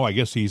now I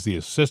guess he's the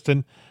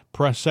assistant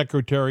press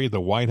secretary of the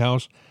White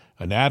House,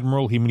 an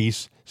admiral.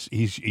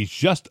 He's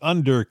just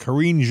under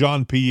Karine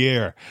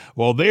Jean-Pierre.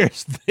 Well,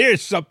 there's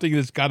something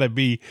that's got to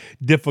be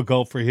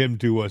difficult for him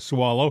to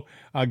swallow.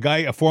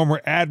 A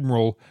former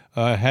admiral,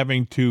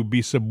 having to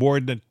be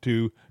subordinate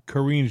to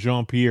Karine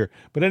Jean-Pierre.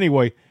 But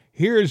anyway,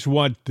 here's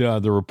what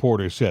the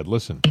reporter said.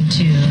 Listen.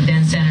 To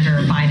then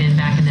Senator Biden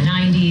back in the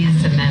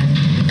 90s, and then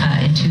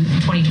in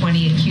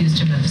 2020 accused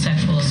him of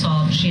sexual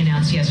assault. She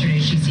announced yesterday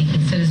she's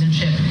seeking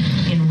citizenship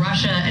in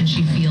Russia, and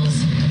she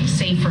feels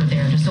safer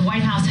there. Does the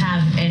White House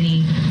have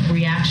any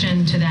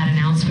reaction to that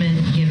announcement,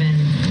 given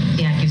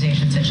the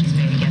accusations that she's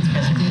made against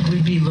President Biden? It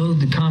would be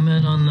loath to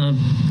comment on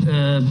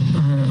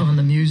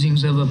the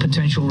musings of a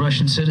potential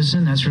Russian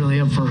citizen. That's really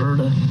up for her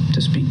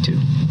to speak to.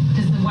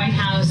 Does the White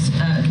House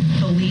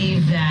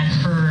believe that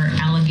her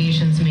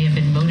allegations may have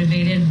been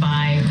motivated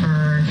by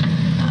her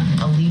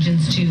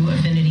allegiance to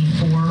affinity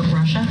for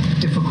Russia?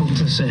 Difficult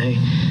to say.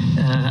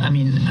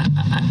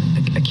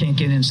 I can't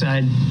get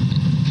inside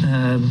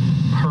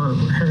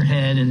her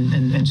head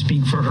and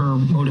speak for her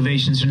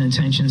motivations and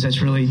intentions.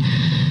 That's really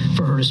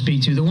for her to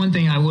speak to. The one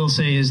thing I will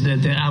say is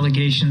that the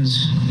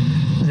allegations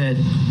that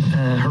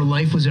her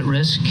life was at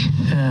risk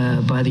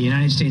by the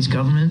United States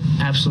government,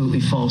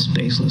 absolutely false,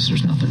 baseless.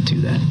 There's nothing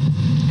to that.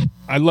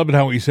 I love it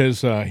how he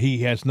says he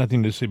has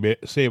nothing to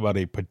say about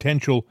a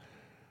potential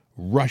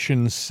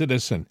Russian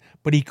citizen,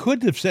 but he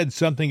could have said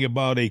something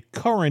about a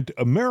current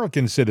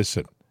American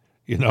citizen.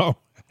 You know,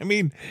 I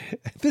mean,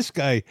 this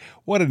guy,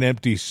 what an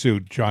empty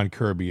suit John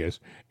Kirby is.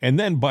 And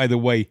then, by the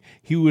way,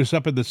 he was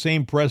up at the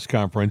same press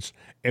conference,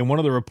 and one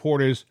of the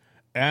reporters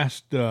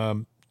asked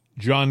John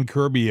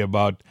Kirby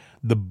about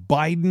the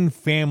Biden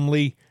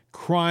family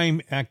crime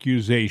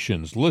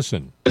accusations.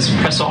 Listen. As a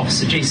press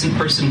office adjacent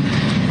person,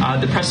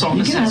 the press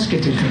office. You can ask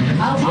it to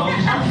him.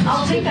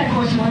 I'll take that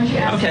question. Why don't you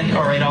ask? Okay,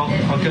 all right.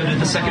 I'll go to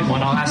the second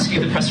one. I'll ask you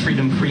the press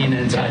freedom Korean,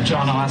 and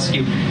John, I'll ask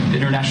you the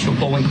international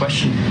polling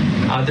question.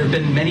 There have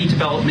been many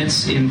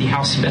developments in the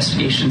House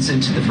investigations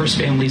into the First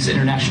Family's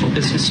international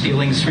business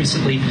dealings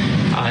recently.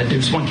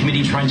 There's one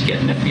committee trying to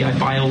get an FBI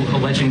file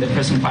alleging that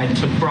President Biden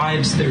took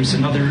bribes. There's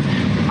another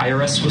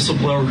IRS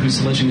whistleblower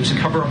who's alleging there's a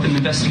cover-up in the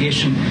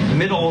investigation.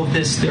 Amid all of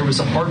this, there was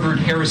a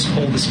Harvard-Harris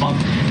poll this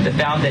month that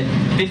found that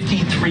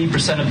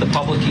 53% of the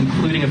public,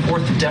 including a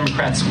fourth of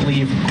Democrats,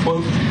 believe,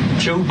 quote,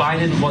 Joe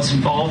Biden was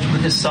involved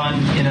with his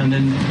son in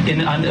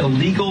an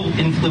illegal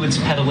influence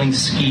peddling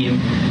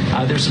scheme.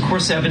 There's, of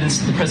course, evidence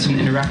that the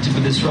president interacted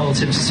with his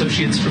relatives,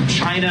 associates from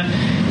China,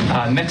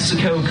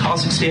 Mexico,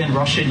 Kazakhstan,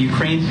 Russia, and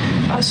Ukraine.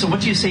 So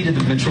what do you say to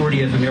the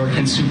majority of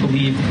Americans who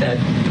believe that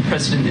the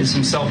president is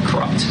himself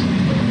corrupt?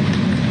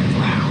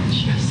 Wow,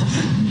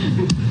 Jesus.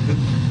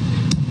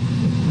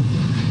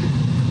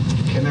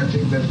 Can I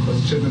take that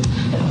question?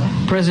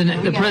 The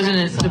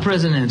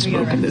president has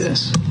spoken to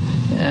this.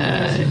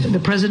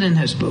 The president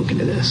has spoken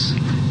to this,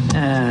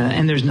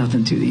 and there's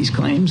nothing to these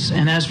claims.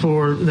 And as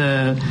for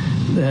the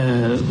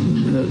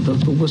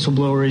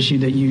whistleblower issue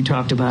that you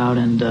talked about,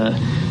 and the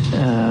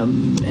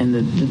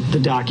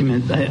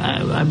document,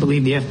 I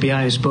believe the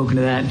FBI has spoken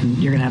to that, and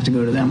you're going to have to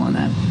go to them on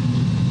that.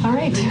 All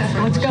right,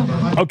 let's go.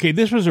 Okay,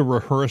 this was a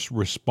rehearsed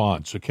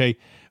response, okay?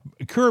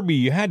 Kirby,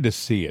 you had to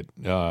see it.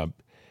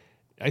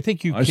 I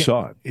think you. I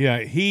saw it. Yeah,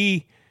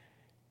 he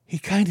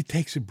kind of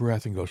takes a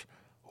breath and goes,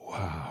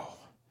 "Wow."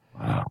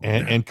 Wow.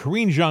 And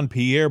Karine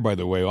Jean-Pierre, by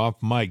the way,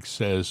 off mic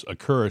says a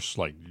curse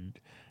like,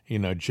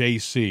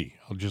 JC.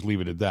 I'll just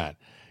leave it at that.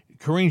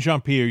 Karine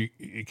Jean-Pierre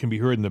can be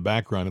heard in the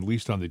background, at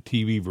least on the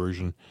TV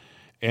version,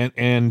 and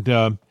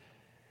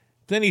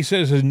then he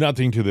says there's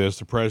nothing to this.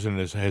 The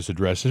president has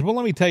addressed this. Well,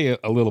 let me tell you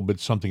a little bit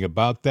something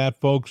about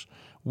that, folks.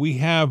 We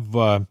have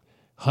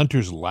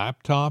Hunter's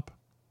laptop,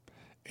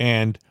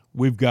 and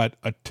we've got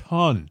a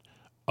ton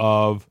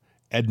of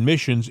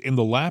admissions in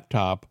the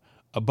laptop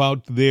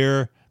about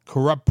their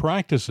corrupt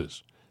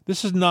practices.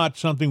 This is not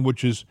something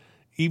which is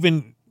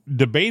even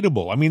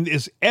debatable. I mean,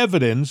 there's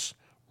evidence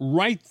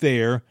right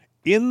there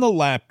in the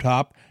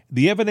laptop.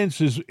 The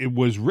evidence it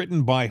was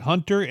written by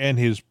Hunter and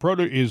his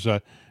partners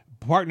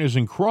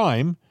in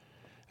crime.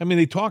 I mean,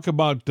 they talk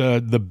about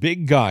the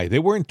big guy. They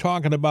weren't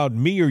talking about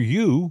me or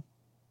you.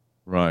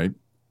 Right.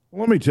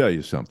 Well, let me tell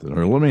you something,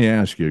 or let me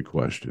ask you a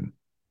question.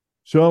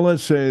 So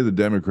let's say the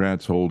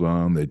Democrats hold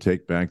on, they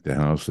take back the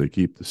House, they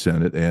keep the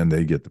Senate, and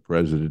they get the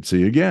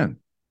presidency again.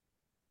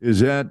 Is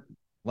that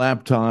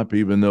laptop,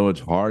 even though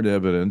it's hard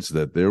evidence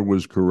that there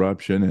was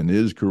corruption and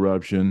is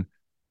corruption,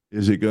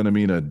 is it going to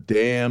mean a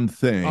damn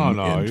thing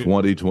in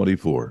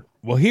 2024?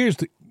 Well, here's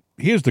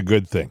the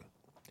good thing.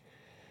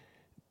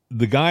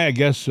 The guy, I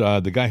guess,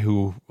 the guy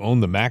who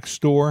owned the Mac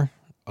store,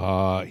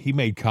 he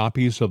made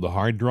copies of the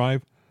hard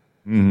drive.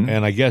 Mm-hmm.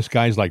 And I guess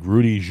guys like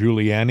Rudy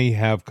Giuliani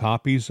have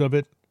copies of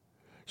it.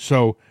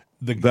 So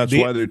that's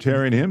why they're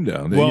tearing him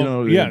down.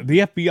 Well, the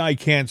FBI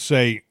can't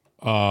say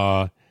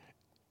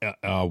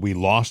we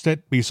lost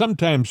it. Because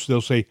sometimes they'll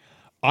say,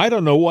 I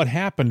don't know what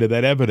happened to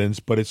that evidence,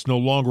 but it's no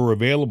longer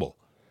available.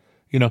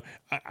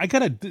 I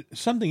got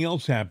something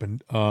else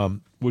happened,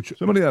 which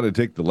somebody ought to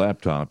take the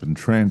laptop and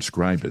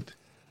transcribe it,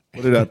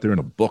 put it out there in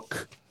a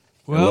book,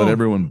 and let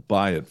everyone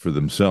buy it for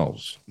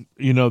themselves.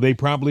 They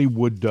probably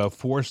would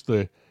force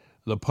the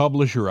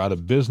publisher out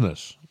of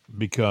business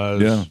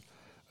because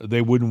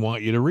they wouldn't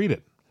want you to read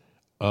it.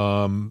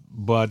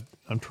 But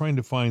I'm trying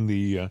to find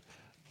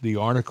the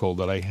article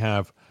that I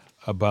have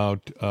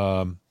about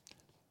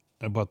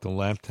the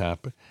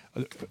laptop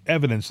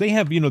evidence. They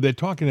have, they're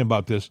talking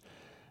about this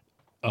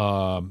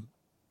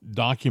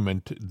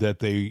document that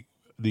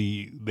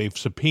they've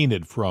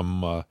subpoenaed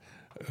from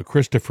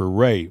Christopher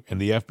Wray and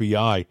the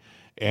FBI,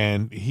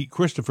 and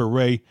Christopher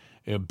Wray,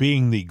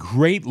 being the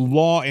great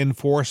law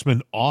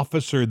enforcement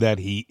officer that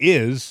he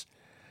is,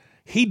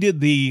 he did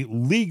the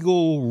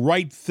legal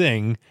right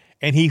thing,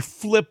 and he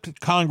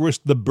flipped Congress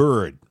the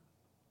bird.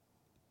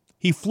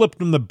 He flipped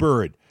them the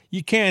bird.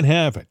 You can't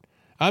have it.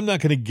 I'm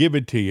not going to give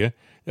it to you.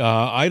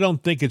 I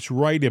don't think it's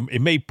right.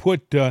 It may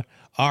put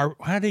our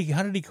how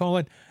did he call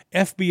it?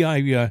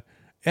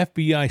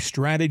 FBI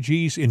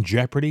strategies in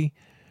jeopardy.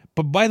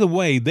 But by the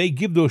way, they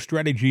give those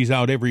strategies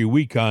out every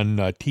week on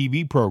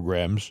TV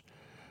programs.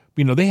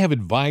 They have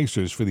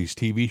advisors for these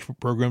TV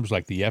programs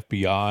like the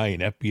FBI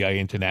and FBI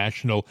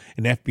International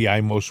and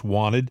FBI Most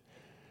Wanted.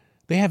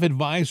 They have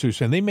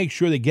advisors, and they make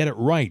sure they get it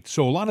right.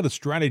 So a lot of the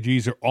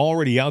strategies are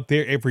already out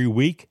there every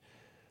week.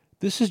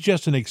 This is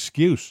just an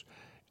excuse.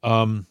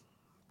 You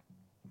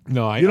can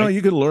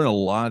learn a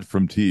lot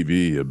from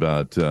TV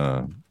about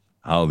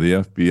how the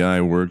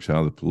FBI works,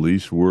 how the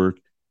police work.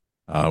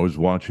 I was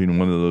watching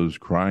one of those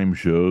crime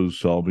shows,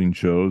 solving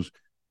shows,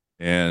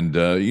 and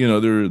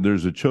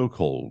there's a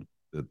chokehold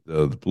that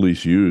the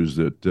police use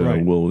that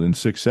will, in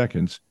 6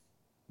 seconds,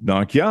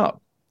 knock you out.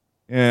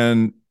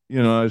 And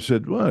I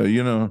said, well,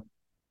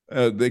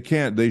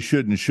 they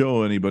shouldn't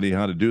show anybody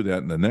how to do that.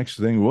 And the next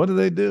thing, what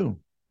do?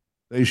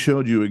 They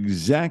showed you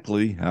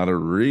exactly how to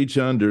reach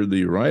under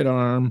the right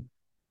arm,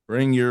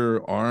 bring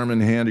your arm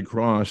and hand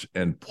across,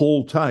 and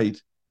pull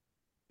tight.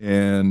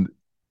 And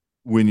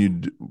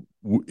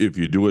if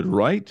you do it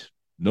right,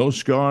 no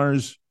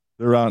scars,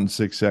 they're out in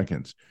 6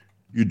 seconds.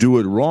 You do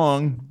it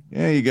wrong,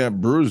 you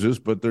got bruises,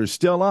 but they're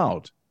still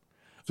out.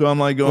 So I'm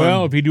like going,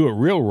 well, if you do it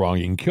real wrong,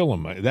 you can kill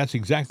him. That's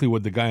exactly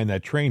what the guy in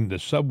that train, the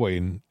subway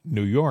in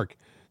New York,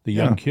 the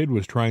young kid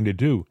was trying to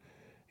do.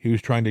 He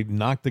was trying to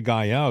knock the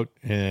guy out,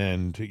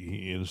 and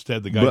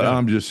instead the guy. But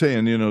I'm just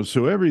saying,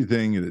 so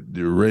everything that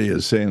Ray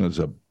is saying is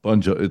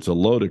it's a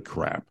load of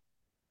crap.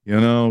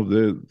 They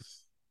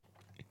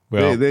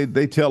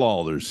tell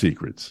all their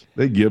secrets.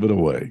 They give it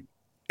away.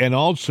 And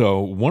also,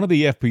 one of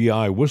the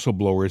FBI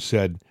whistleblowers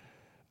said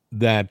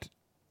that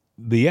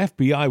the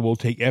FBI will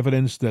take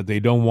evidence that they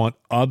don't want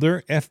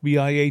other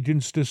FBI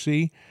agents to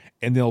see,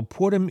 and they'll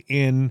put them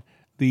in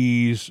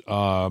these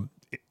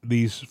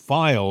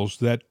files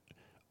that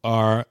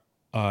are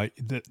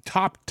the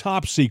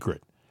top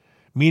secret.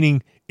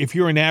 Meaning, if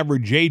you're an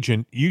average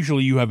agent,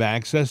 usually you have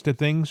access to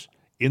things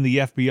in the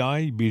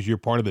FBI because you're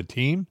part of the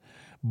team.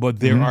 But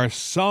there are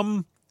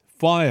some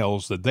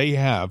files that they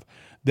have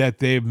that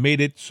they've made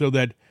it so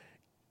that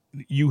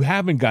you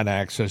haven't got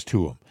access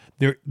to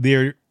them.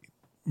 They're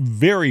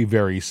very,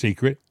 very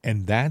secret,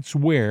 and that's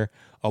where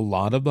a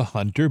lot of the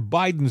Hunter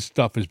Biden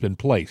stuff has been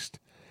placed,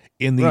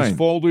 in these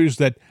folders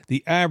that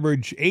the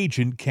average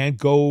agent can't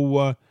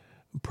go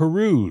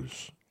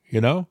peruse,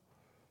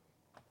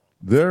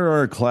 There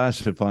are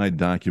classified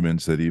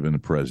documents that even the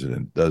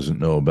president doesn't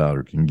know about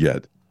or can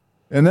get.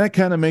 And that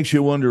kind of makes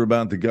you wonder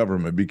about the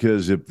government,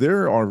 because if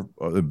there are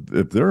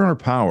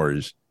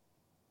powers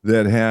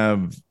that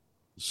have,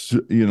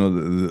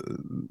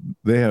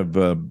 they have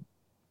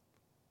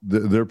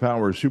their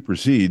power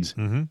supersedes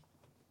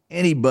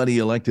anybody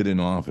elected in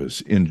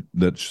office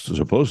that's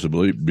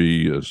supposedly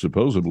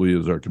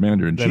is our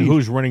commander in chief. Then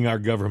who's running our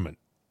government?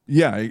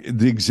 Yeah,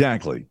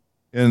 exactly.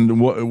 And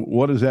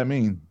what does that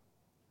mean?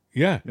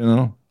 Yeah,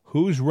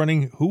 who's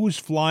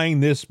flying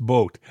this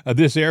boat?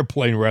 This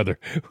airplane, rather.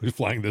 Who's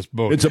flying this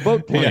boat? It's a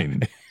boat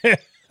plane. Yeah.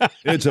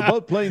 It's a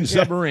boat plane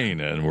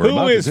submarine, and we're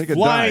about to take a dive. Who is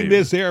flying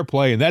this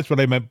airplane? That's what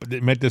I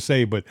meant to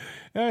say. But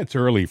it's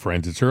early,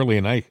 friends. It's early,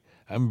 and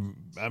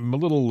I'm a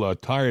little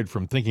tired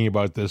from thinking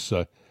about this.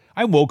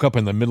 I woke up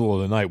in the middle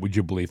of the night. Would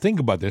you believe? Think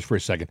about this for a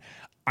second.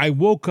 I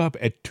woke up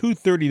at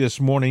 2:30 this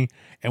morning,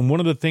 and one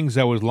of the things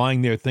I was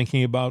lying there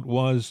thinking about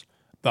was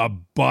the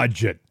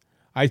budget.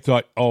 I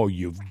thought, oh,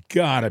 you've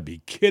got to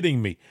be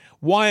kidding me.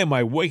 Why am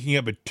I waking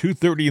up at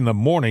 2:30 in the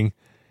morning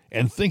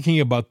and thinking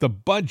about the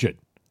budget?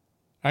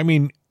 I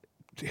mean,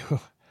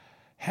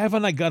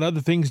 haven't I got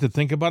other things to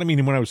think about? I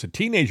mean, when I was a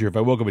teenager, if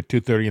I woke up at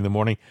 2:30 in the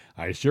morning,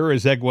 I sure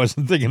as heck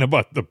wasn't thinking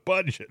about the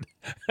budget.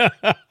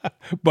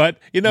 But,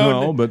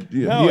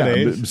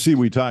 but see,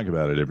 we talk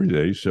about it every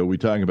day. So we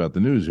talk about the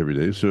news every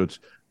day. So it's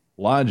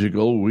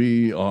logical.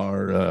 We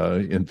are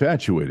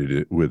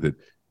infatuated with it.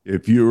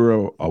 If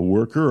you're a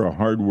worker, a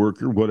hard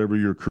worker, whatever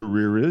your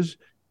career is,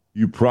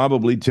 you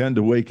probably tend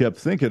to wake up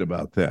thinking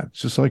about that.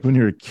 It's just like when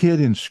you're a kid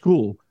in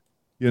school,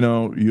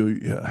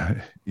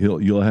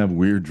 you'll have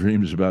weird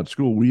dreams about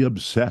school. We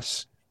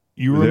obsess.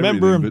 You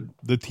remember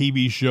the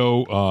TV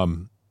show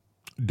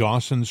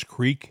Dawson's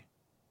Creek?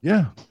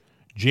 Yeah.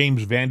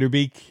 James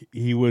Vanderbeek,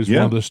 he was one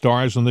of the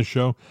stars on the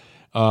show.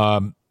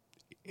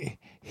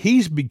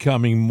 He's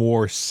becoming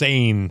more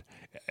sane,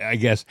 I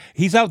guess.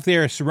 He's out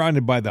there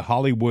surrounded by the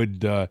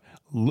Hollywood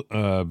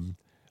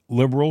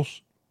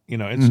liberals,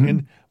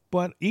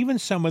 but even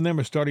some of them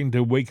are starting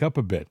to wake up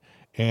a bit.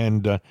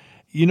 And,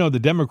 the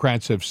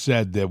Democrats have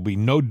said there'll be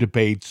no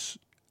debates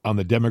on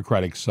the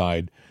Democratic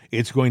side.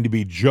 It's going to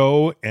be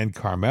Joe and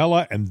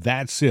Carmela, and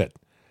that's it,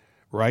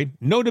 right?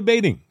 No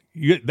debating.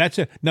 That's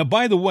it. Now,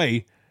 by the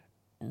way,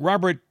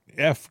 Robert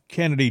F.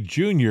 Kennedy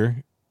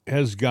Jr.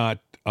 has got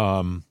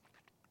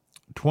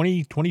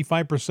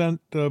 25%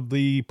 of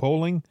the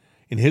polling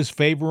in his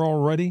favor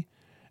already,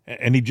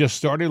 and he just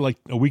started like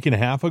a week and a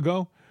half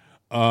ago.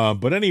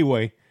 But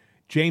anyway,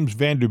 James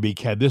Vanderbeek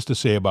had this to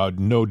say about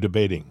no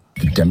debating.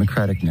 The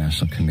Democratic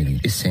National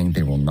Committee is saying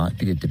there will not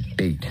be a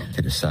debate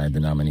to decide the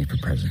nominee for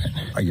president.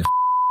 Are you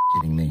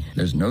kidding me?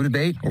 There's no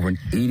debate over an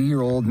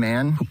 80-year-old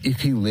man who,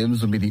 if he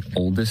lives, will be the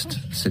oldest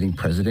sitting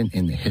president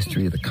in the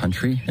history of the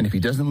country. And if he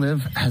doesn't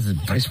live, has a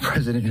vice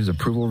president whose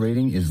approval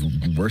rating is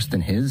worse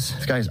than his.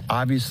 This guy's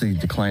obviously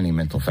declining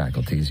mental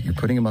faculties. You're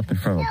putting him up in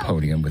front of a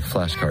podium with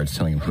flashcards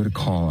telling him who to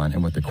call on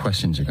and what the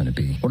questions are going to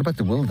be. What about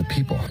the will of the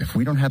people? If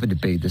we don't have a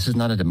debate, this is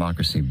not a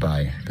democracy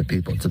by the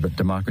people. It's a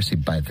democracy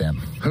by them.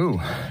 Who?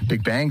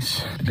 Big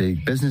banks,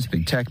 big business,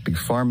 big tech, big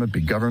pharma,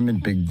 big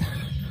government, big...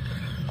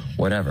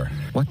 whatever.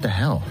 What the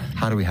hell?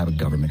 How do we have a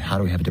government? How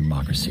do we have a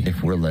democracy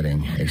if we're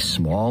letting a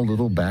small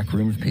little back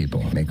room of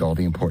people make all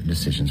the important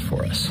decisions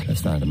for us?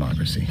 That's not a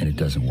democracy, and it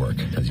doesn't work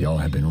because y'all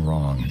have been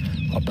wrong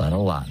about a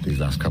lot these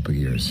last couple of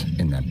years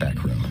in that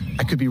back room.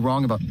 I could be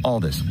wrong about all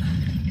this.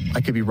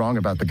 I could be wrong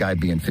about the guy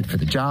being fit for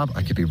the job.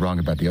 I could be wrong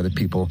about the other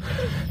people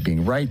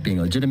being right, being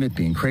legitimate,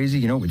 being crazy.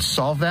 You know what would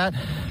solve that?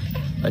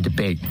 A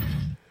debate.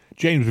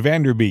 James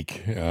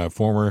Vanderbeek,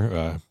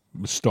 former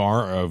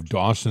star of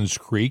Dawson's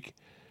Creek.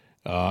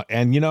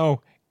 And,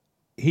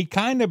 he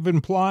kind of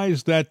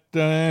implies that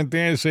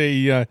there's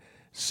a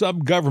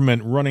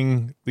sub-government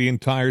running the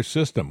entire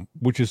system,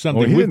 which is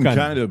something he we've didn't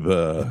kind of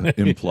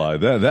imply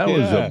that. That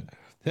was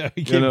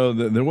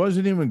there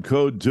wasn't even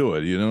code to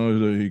it,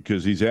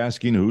 because he's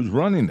asking who's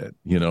running it,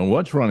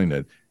 what's running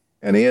it.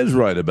 And he is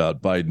right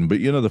about Biden. But,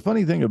 the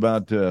funny thing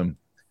about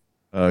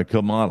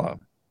Kamala,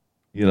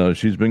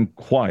 she's been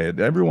quiet.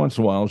 Every once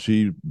in a while,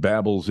 she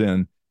babbles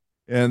in.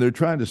 And they're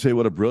trying to say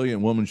what a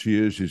brilliant woman she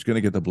is. She's going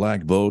to get the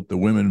black vote, the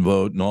women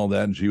vote, and all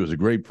that. And she was a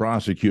great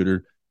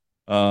prosecutor.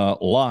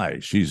 Lie.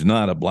 She's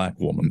not a black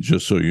woman,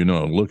 just so you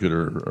know. Look at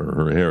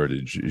her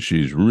heritage.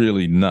 She's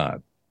really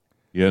not.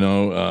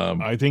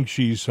 I think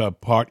she's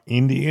part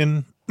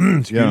Indian,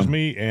 excuse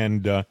me.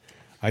 And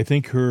I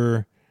think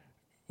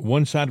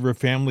one side of her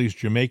family is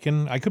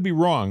Jamaican. I could be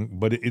wrong,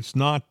 but it's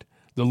not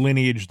the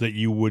lineage that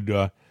you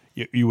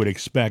would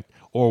expect,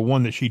 or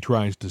one that she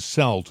tries to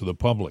sell to the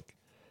public.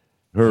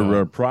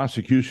 Her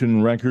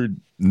prosecution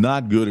record,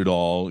 not good at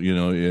all.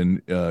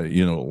 Look at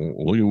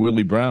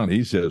Willie Brown.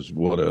 He says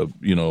what a,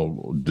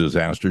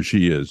 disaster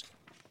she is.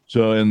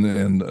 So,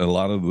 and a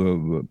lot of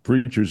the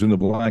preachers in the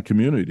black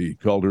community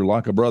called her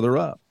lock a brother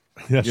up.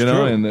 That's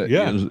true. And,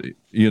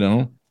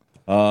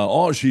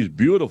 oh, she's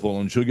beautiful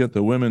and she'll get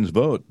the women's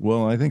vote.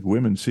 Well, I think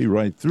women see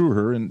right through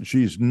her, and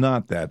she's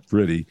not that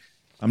pretty.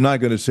 I'm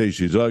not going to say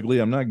she's ugly.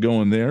 I'm not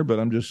going there,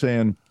 but I'm just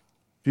saying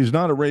she's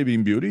not a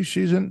raving beauty.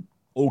 She's an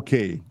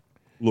okay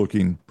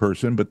looking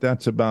person, but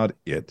that's about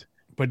it.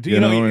 But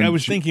I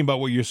was thinking about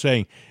what you're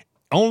saying.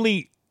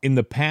 Only in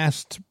the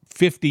past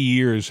 50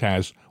 years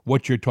has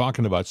what you're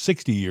talking about,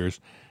 60 years,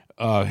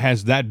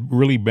 has that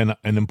really been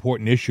an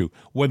important issue,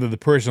 whether the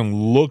person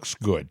looks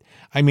good.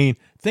 I mean,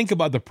 think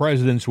about the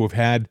presidents who have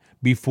had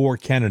before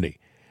Kennedy.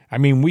 I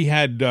mean, we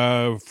had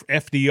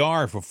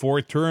FDR for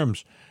 4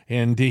 terms,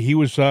 and he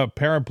was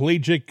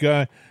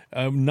paraplegic,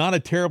 not a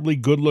terribly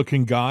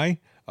good-looking guy.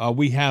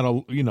 We had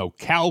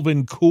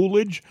Calvin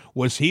Coolidge.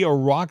 Was he a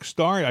rock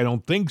star? I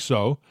don't think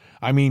so.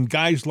 I mean,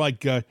 guys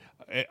like,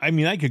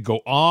 I could go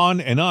on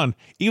and on,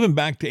 even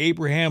back to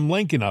Abraham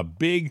Lincoln, a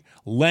big,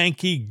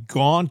 lanky,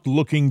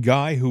 gaunt-looking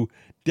guy who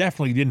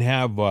definitely didn't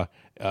have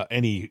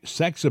any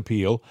sex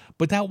appeal,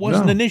 but that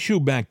wasn't an issue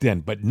back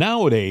then. But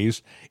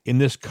nowadays, in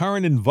this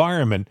current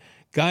environment,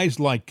 guys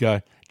like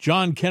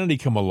John Kennedy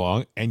come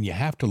along, and you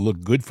have to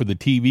look good for the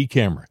TV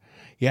camera.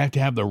 You have to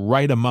have the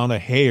right amount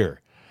of hair.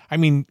 I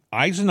mean,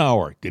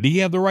 Eisenhower, did he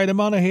have the right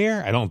amount of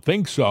hair? I don't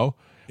think so.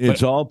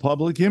 It's all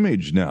public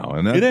image now.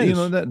 And that, it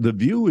is. That The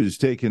View is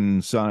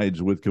taking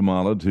sides with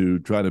Kamala to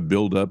try to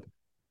build up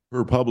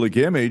her public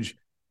image,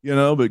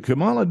 but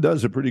Kamala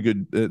does a pretty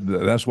good,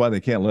 that's why they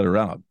can't let her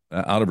out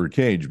of her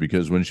cage,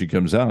 because when she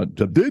comes out,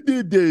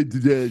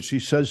 she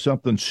says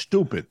something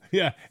stupid.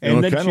 Yeah.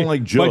 And kind of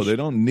like Joe. They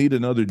don't need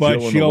another Joe in the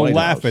White House. But she'll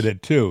laugh at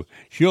it, too.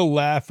 She'll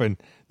laugh,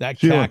 and that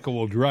cackle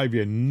will drive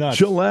you nuts.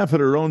 She'll laugh at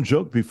her own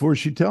joke before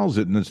she tells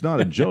it, and it's not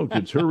a joke.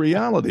 It's her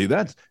reality.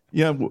 That's,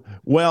 she does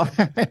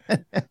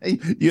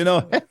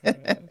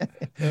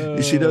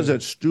that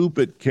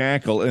stupid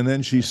cackle, and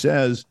then she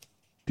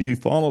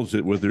follows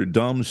it with her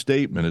dumb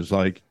statement. It's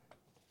like,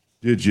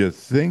 did you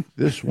think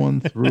this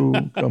one through,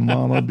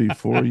 Kamala,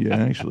 before you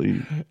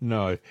actually...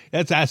 No,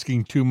 that's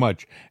asking too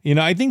much.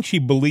 I think she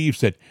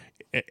believes that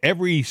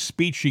every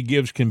speech she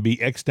gives can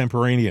be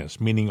extemporaneous,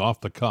 meaning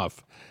off the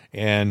cuff.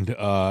 And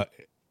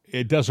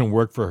it doesn't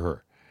work for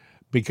her,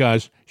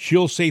 because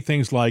she'll say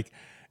things like,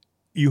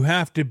 you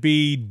have to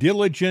be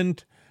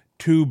diligent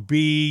to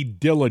be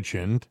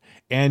diligent,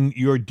 and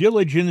your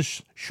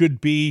diligence should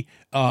be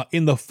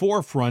in the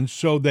forefront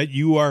so that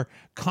you are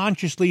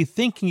consciously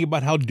thinking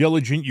about how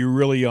diligent you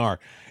really are.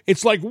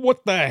 It's like,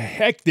 what the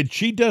heck did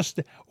she just...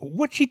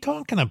 What's she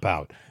talking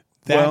about?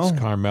 That's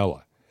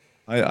Carmela.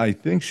 I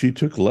think she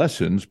took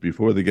lessons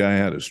before the guy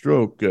had a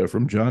stroke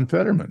from John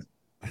Fetterman.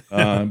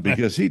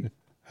 Because he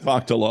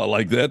talked a lot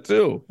like that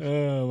too.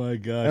 Oh my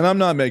God! And I'm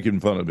not making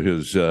fun of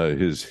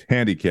his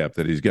handicap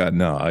that he's got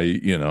now.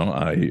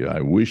 I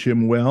wish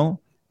him well,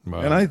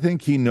 and I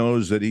think he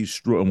knows that he's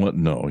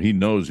he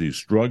knows he's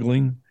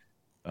struggling.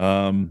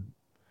 But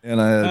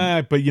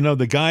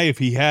the guy, if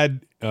he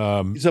had,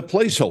 he's a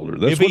placeholder.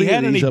 That's if what he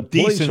had any He's a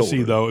decency,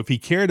 placeholder. though, if he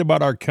cared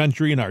about our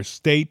country and our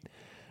state,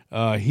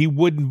 he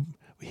wouldn't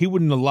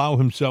allow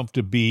himself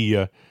to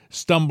be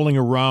stumbling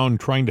around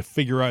trying to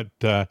figure out,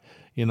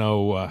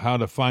 how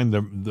to find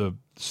the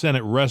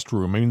Senate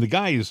restroom. I mean,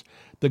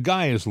 the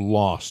guy is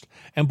lost.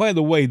 And by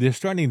the way, they're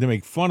starting to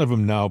make fun of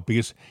him now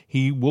because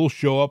he will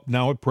show up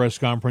now at press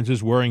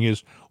conferences wearing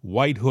his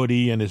white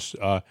hoodie and his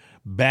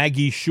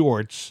baggy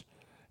shorts,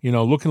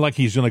 looking like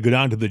he's going to go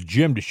down to the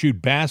gym to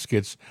shoot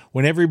baskets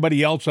when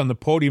everybody else on the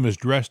podium is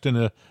dressed in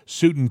a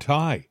suit and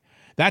tie.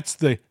 That's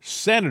the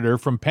senator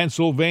from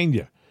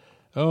Pennsylvania.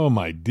 Oh,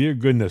 my dear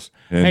goodness.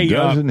 And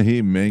doesn't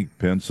he make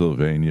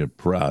Pennsylvania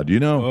proud?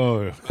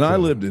 When I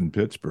lived in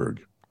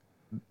Pittsburgh,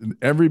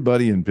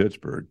 everybody in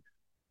Pittsburgh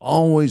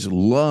always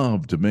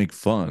loved to make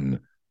fun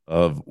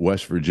of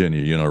West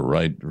Virginia,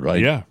 right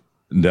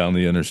down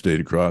the interstate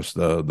across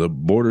the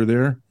border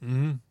there.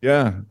 Mm-hmm.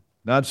 Yeah.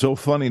 Not so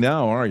funny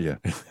now, are you?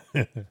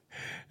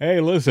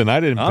 Hey, listen,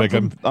 I didn't pick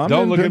him.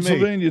 Don't look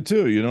Pennsylvania at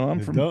me. Too. I'm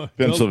from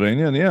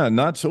Pennsylvania, and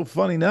not so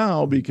funny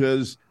now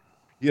because,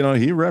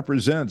 he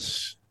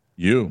represents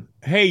you.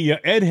 Hey,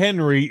 Ed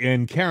Henry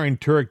and Karen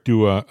Turk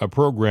do a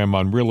program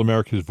on Real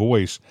America's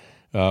Voice,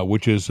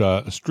 which is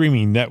a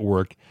streaming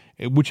network,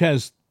 which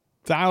has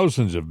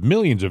thousands of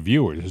millions of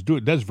viewers.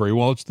 It does very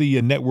well. It's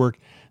the network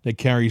that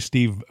carries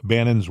Steve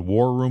Bannon's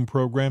War Room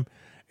program,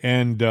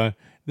 and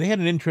they had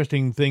an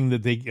interesting thing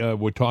that they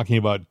were talking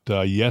about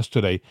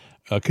yesterday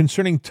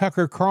concerning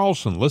Tucker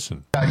Carlson.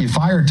 Listen. You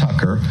fired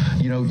Tucker.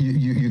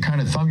 You kind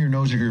of thumb your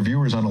nose at your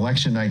viewers on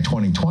election night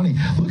 2020.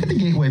 Look at the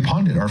Gateway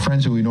Pundit, our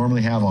friends who we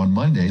normally have on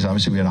Mondays.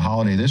 Obviously, we had a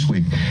holiday this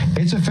week.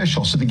 It's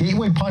official. So the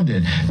Gateway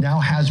Pundit now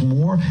has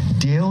more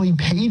daily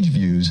page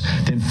views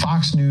than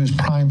Fox News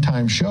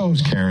primetime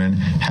shows, Karen,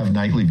 have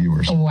nightly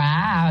viewers.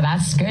 Wow,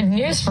 that's good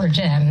news for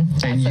Jim.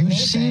 And you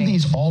see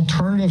these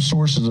alternative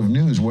sources of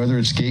news, whether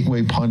it's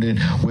Gateway Pundit,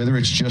 whether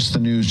it's Just the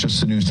News,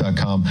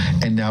 justthenews.com,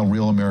 and now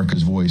Real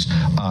America's Voice.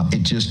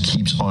 It just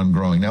keeps on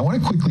growing. Now, I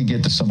want to quickly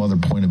get to some other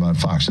point about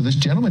Fox. So this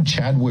gentleman,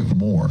 Chadwick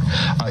Moore,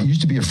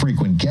 used to be a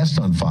frequent guest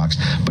on Fox,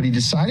 but he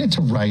decided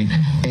to write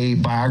a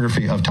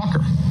biography of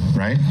Tucker,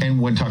 right?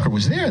 And when Tucker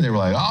was there, they were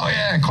like, oh,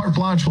 yeah, carte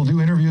blanche, we'll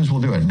do interviews,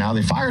 we'll do it. Now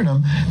they fired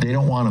him. They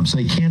don't want him. So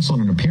they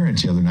canceled an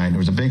appearance the other night. There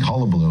was a big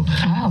hullabaloo.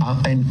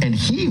 Wow. And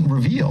he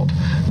revealed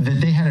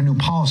that they had a new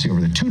policy over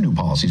there, 2 new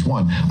policies.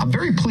 One, I'm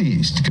very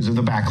pleased because of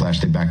the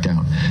backlash they backed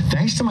down.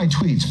 Thanks to my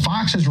tweets,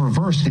 Fox has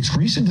reversed its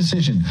recent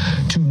decision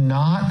to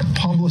not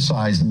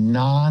publicize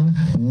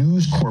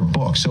non-News Corp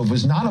books. So if it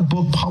was not a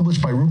book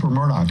published by Rupert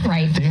Murdoch,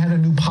 right, they had a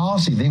new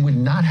policy. They would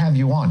not have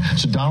you on.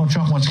 So Donald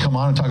Trump wants to come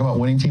on and talk about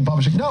Winning Team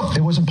Publishing. No,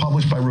 it wasn't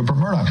published by Rupert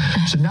Murdoch.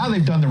 So now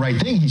they've done the right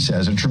thing, he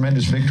says, a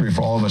tremendous victory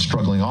for all of us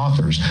struggling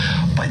authors.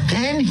 But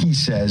then he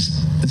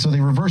says, so they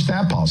reversed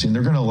that policy, and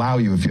they're going to allow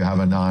you if you have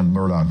a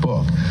non-Murdoch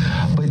book.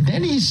 But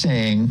then he's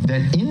saying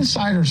that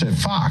insiders at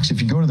Fox,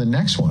 if you go to the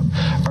next one,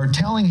 are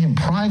telling him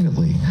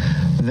privately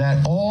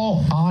that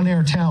all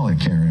on-air talent,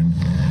 Karen,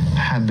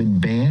 have been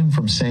banned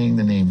from saying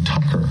the name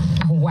Tucker.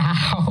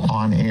 Wow.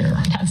 On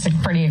air. That's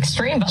pretty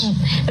extreme. But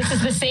this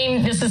is the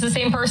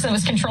same person that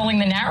was controlling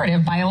the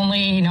narrative by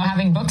only,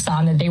 having books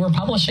on that they were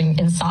publishing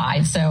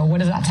inside. So what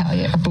does that tell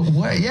you? But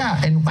what,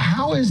 yeah, and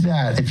how is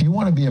that if you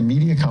want to be a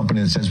media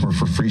company that says we're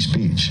for free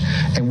speech,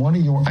 and one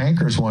of your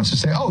anchors wants to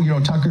say, oh,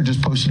 Tucker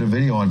just posted a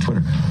video on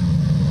Twitter.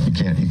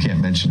 You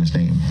can't mention his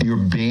name. You're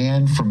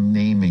banned from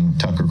naming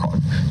Tucker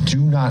Carlson. Do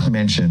not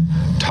mention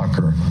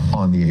Tucker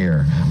on the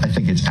air. I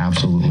think it's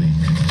absolutely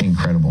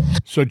incredible.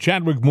 So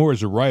Chadwick Moore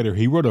is a writer.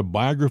 He wrote a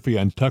biography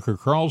on Tucker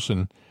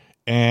Carlson,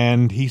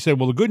 and he said,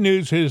 well, the good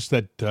news is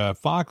that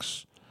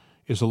Fox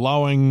is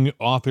allowing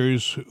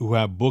authors who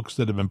have books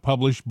that have been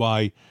published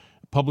by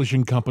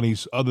publishing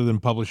companies other than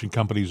publishing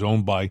companies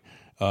owned by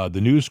the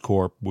News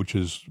Corp, which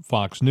is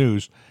Fox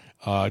News,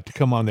 to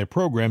come on their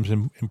programs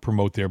and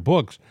promote their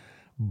books.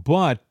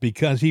 But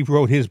because he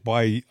wrote his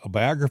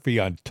biography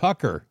on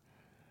Tucker,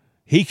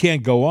 he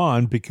can't go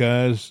on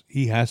because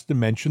he has to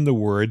mention the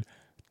word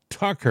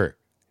Tucker.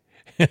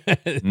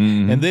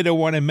 And they don't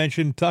want to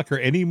mention Tucker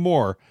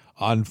anymore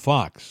on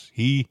Fox.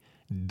 He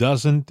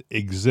doesn't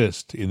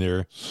exist in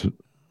their...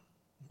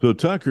 So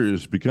Tucker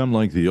has become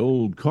like the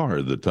old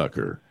car, the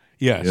Tucker.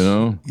 Yes.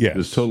 Yes.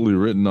 It's totally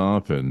written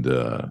off. And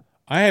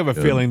I have a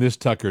feeling this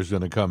Tucker's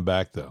going to come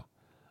back, though.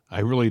 I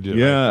really do.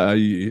 Yeah,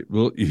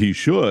 well, he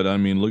should. I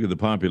mean, look at the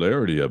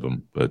popularity of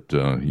him. But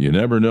you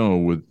never know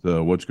with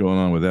what's going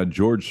on with that.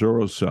 George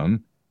Soros'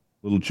 son,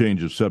 little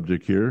change of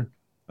subject here,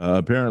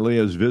 apparently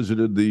has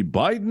visited the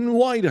Biden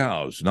White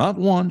House not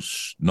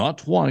once, not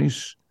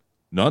twice,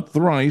 not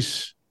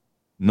thrice,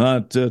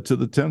 not to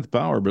the 10th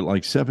power, but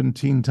like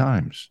 17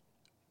 times.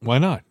 Why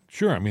not?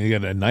 Sure. I mean, they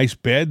got a nice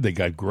bed. They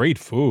got great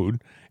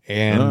food.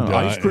 And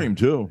ice cream,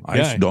 too.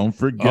 Don't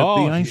forget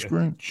the ice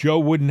cream. Joe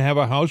wouldn't have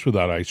a house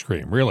without ice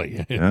cream,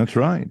 really. That's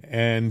right.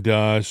 And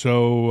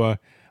so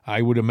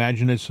I would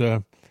imagine it's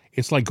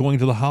it's like going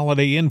to the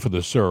Holiday Inn for the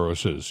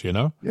Soroses, you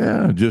know?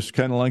 Yeah, just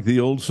kind of like the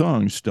old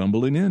song,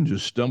 stumbling in,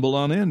 just stumble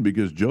on in,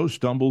 because Joe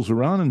stumbles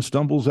around and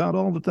stumbles out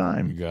all the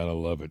time. You got to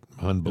love it.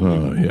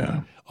 Unbelievable. Oh,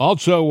 yeah.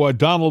 Also,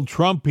 Donald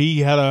Trump, he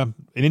had an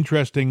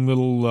interesting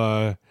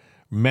little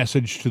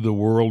message to the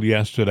world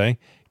yesterday,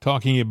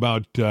 talking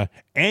about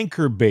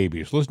anchor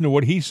babies. Listen to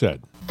what he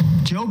said.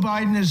 Joe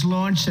Biden has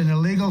launched an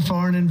illegal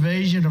foreign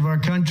invasion of our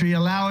country,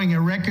 allowing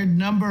a record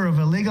number of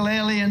illegal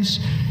aliens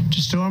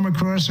to storm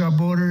across our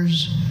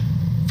borders.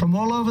 From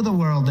all over the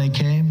world they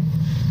came.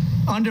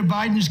 Under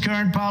Biden's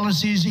current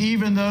policies,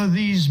 even though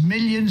these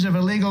millions of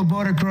illegal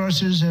border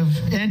crossers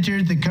have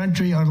entered the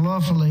country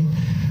unlawfully,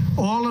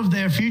 all of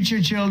their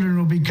future children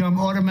will become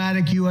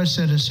automatic U.S.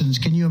 citizens.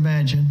 Can you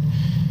imagine?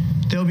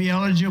 They'll be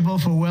eligible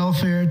for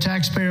welfare,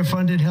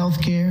 taxpayer-funded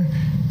health care,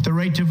 the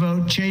right to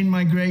vote, chain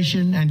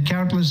migration, and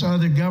countless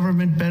other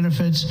government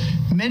benefits,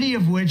 many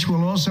of which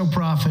will also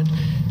profit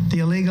the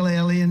illegal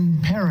alien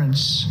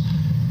parents.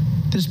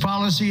 This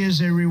policy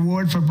is a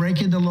reward for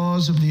breaking the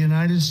laws of the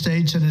United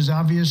States and is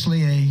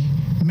obviously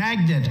a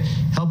magnet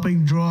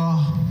helping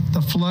draw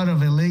the flood of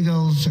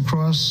illegals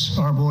across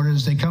our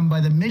borders. They come by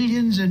the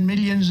millions and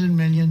millions and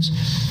millions.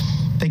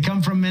 They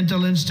come from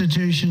mental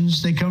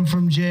institutions. They come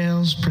from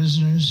jails,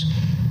 prisoners,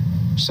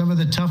 some of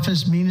the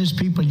toughest, meanest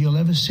people you'll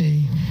ever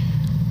see.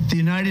 The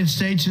United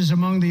States is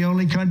among the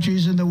only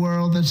countries in the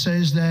world that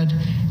says that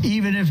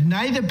even if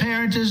neither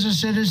parent is a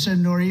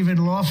citizen nor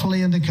even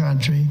lawfully in the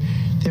country,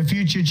 their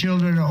future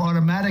children are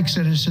automatic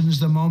citizens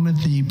the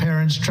moment the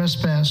parents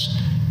trespass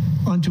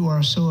onto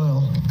our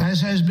soil.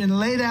 As has been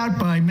laid out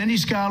by many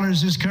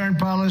scholars, this current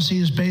policy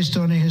is based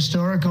on a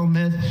historical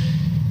myth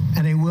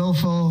and a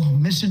willful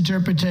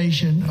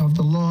misinterpretation of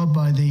the law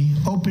by the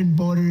open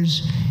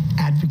borders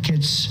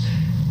advocates.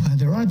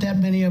 There aren't that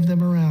many of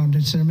them around.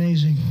 It's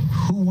amazing.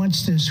 Who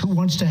wants this? Who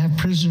wants to have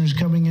prisoners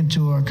coming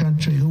into our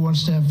country? Who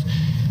wants to have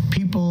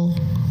people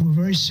who are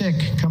very sick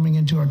coming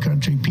into our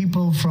country?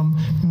 People from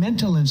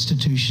mental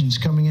institutions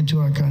coming into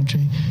our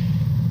country?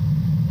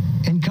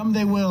 And come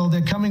they will.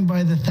 They're coming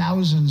by the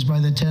thousands, by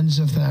the tens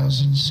of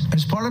thousands.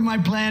 As part of my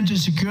plan to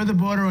secure the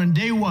border on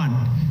day one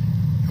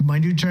of my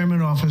new term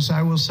in office,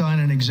 I will sign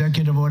an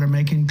executive order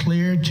making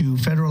clear to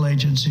federal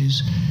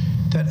agencies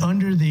that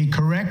under the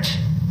correct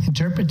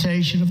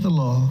interpretation of the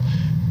law,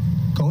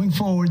 going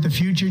forward, the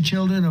future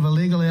children of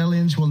illegal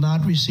aliens will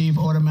not receive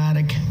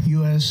automatic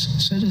U.S.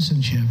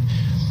 citizenship.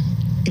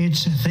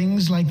 It's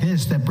things like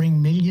this that bring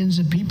millions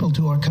of people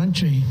to our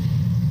country,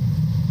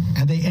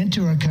 and they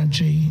enter our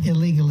country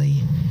illegally.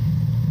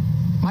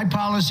 My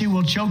policy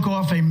will choke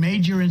off a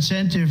major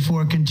incentive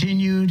for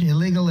continued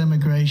illegal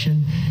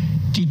immigration,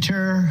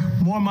 deter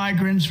more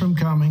migrants from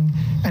coming,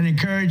 and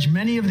encourage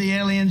many of the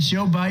aliens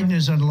Joe Biden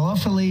has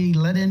unlawfully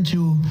let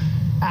into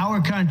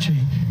our country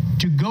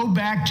to go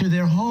back to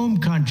their home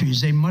countries.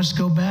 They must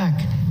go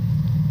back.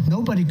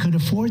 Nobody could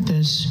afford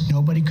this.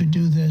 Nobody could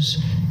do this.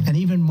 And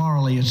even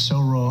morally, it's so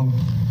wrong.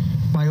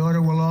 My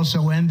order will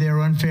also end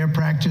their unfair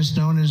practice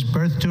known as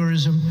birth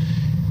tourism,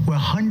 where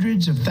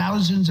hundreds of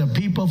thousands of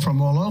people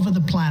from all over the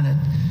planet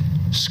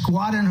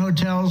squat in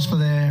hotels for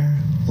their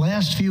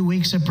last few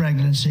weeks of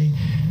pregnancy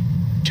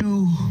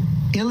to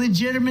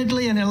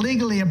illegitimately and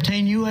illegally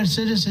obtain U.S.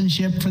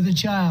 citizenship for the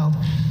child,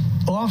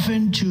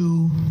 often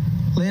to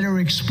later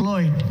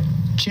exploit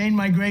chain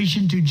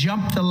migration to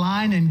jump the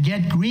line and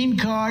get green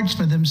cards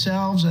for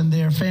themselves and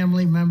their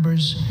family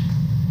members.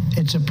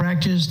 It's a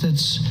practice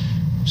that's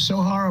so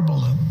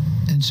horrible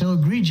and so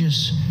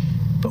egregious,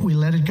 but we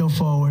let it go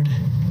forward.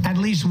 At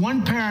least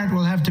one parent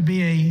will have to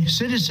be a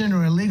citizen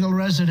or a legal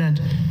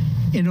resident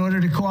in order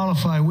to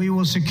qualify. We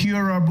will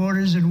secure our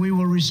borders and we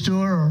will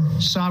restore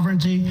our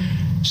sovereignty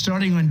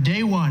starting on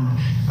day one.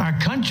 Our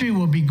country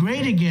will be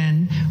great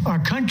again. Our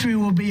country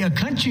will be a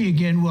country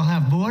again. We'll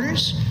have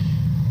borders,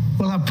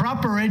 we'll have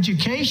proper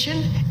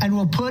education, and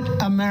we'll put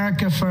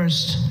America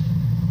first.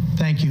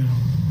 Thank you.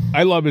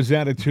 I love his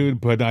attitude,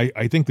 but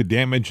I think the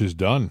damage is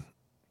done.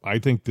 I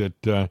think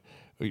that,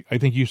 I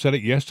think you said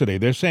it yesterday.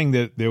 They're saying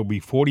that there will be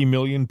 40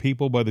 million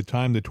people by the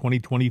time the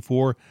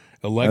 2024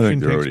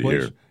 election takes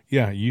place. Here.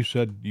 Yeah, you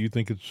said you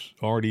think it's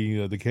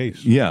already the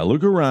case. Yeah,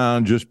 look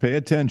around, just pay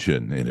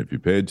attention. And if you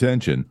pay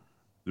attention,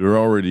 they're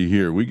already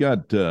here. We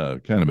got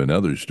kind of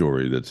another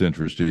story that's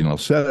interesting. I'll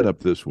set it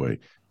up this way.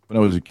 When I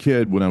was a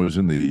kid, when I was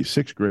in the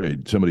sixth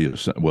grade,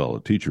 a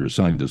teacher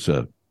assigned us,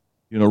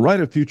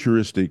 write a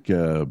futuristic,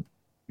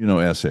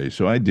 essay.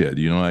 So I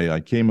did. I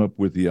came up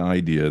with the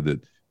idea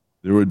that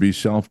there would be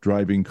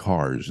self-driving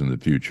cars in the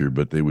future,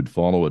 but they would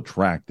follow a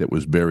track that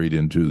was buried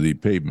into the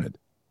pavement.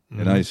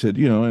 Mm-hmm. And I said,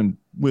 and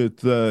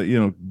with,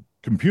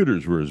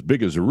 computers were as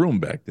big as a room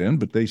back then,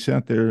 but I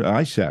sat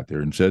there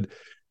and said,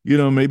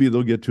 maybe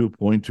they'll get to a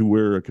point to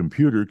where a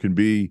computer can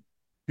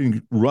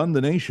run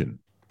the nation.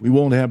 We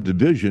won't have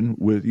division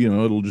with,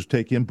 it'll just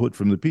take input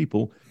from the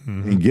people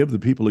and give the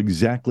people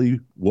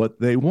exactly what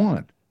they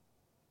want.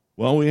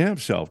 Well, we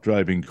have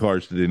self-driving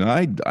cars today. And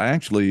I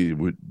actually,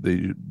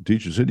 the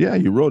teacher said, yeah,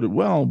 you wrote it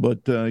well,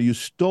 but you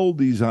stole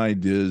these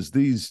ideas.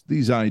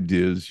 These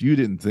ideas, you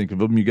didn't think of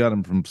them. You got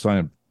them from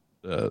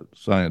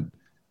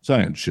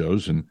science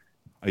shows, and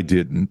I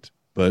didn't.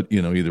 But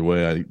either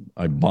way,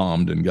 I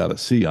bombed and got a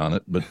C on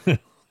it. But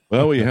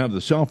well, we have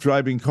the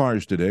self-driving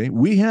cars today.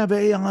 We have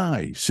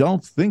AI,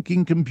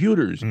 self-thinking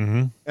computers,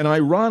 and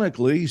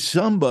ironically,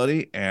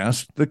 somebody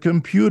asked the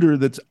computer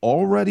that's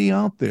already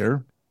out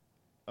there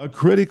a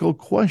critical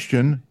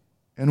question,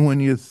 and when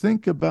you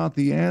think about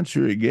the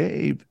answer it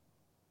gave,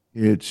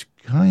 it's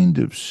kind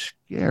of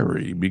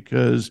scary,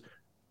 because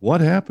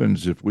what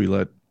happens if we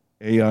let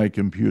AI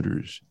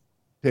computers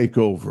take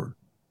over?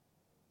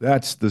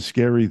 That's the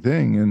scary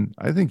thing, and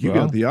I think you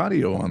got the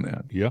audio on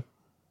that. Yeah.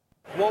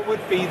 What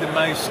would be the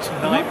most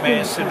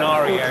nightmare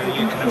scenario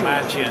you can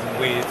imagine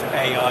with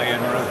AI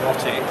and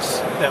robotics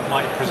that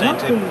might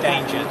present a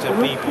danger to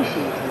people?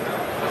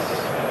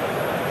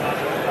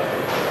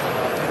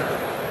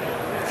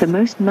 The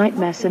most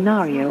nightmare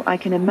scenario I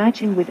can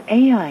imagine with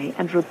AI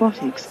and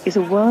robotics is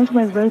a world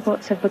where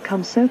robots have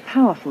become so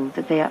powerful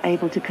that they are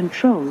able to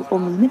control or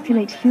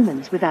manipulate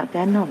humans without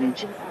their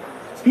knowledge.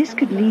 This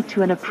could lead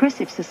to an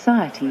oppressive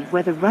society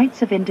where the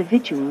rights of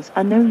individuals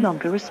are no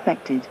longer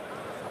respected.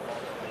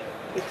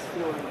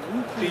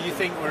 Do you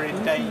think we're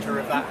in danger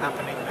of that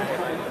happening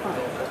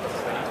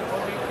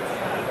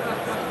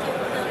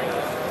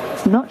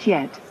now? Not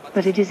yet,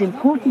 but it is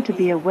important to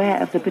be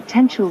aware of the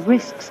potential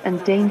risks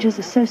and dangers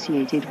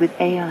associated with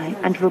AI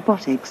and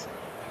robotics.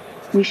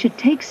 We should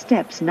take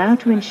steps now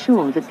to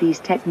ensure that these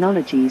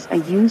technologies are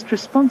used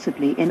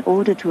responsibly in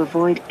order to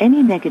avoid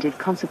any negative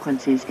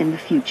consequences in the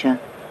future.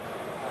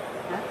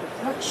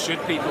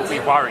 Should people be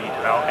worried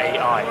about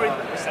AI?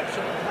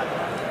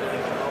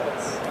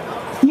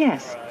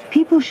 Yes,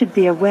 people should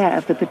be aware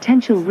of the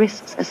potential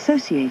risks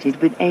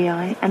associated with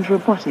AI and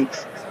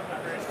robotics.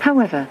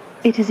 However,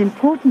 it is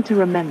important to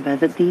remember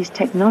that these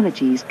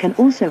technologies can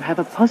also have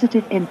a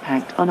positive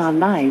impact on our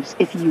lives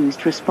if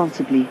used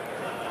responsibly.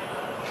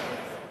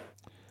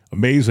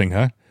 Amazing,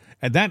 huh?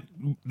 And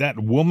that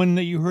woman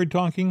that you heard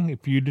talking,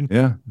 if you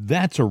didn't,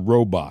 that's a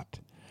robot.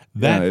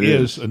 That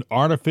is an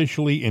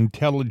artificially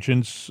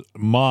intelligence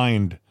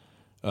mind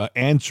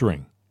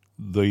answering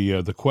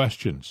the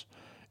questions,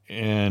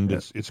 and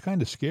it's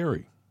kind of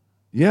scary.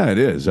 Yeah, it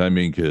is. I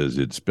mean, because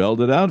it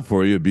spelled it out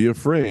for you. Be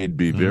afraid.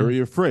 Be very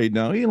afraid.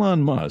 Now,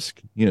 Elon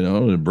Musk,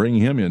 to bring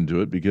him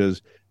into it,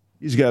 because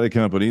he's got a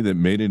company that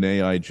made an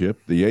AI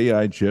chip. The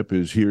AI chip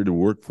is here to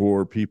work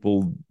for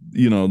people,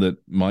 that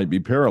might be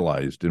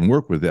paralyzed, and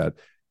work with that.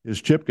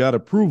 His chip got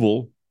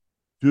approval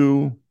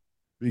to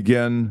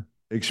begin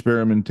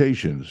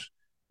experimentations,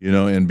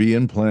 and be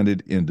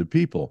implanted into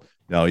people.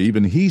 Now,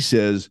 even he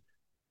says,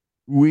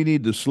 we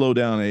need to slow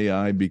down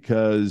AI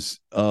because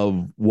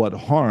of what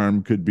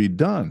harm could be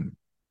done.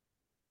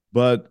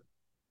 But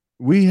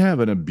we have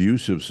an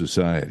abusive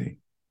society.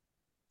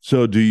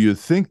 So do you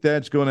think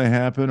that's going to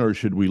happen, or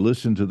should we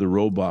listen to the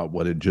robot,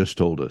 what it just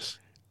told us?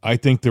 I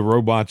think the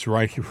robot's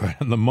right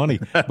on the money.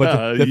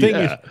 But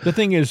the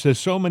thing is, there's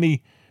so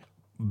many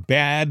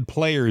bad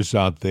players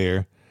out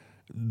there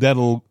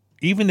that'll,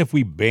 even if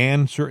we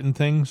ban certain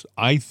things,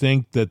 I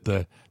think that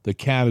the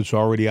cat is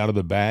already out of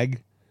the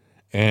bag.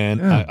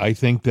 And I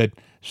think that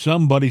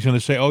somebody's going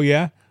to say, oh,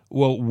 yeah,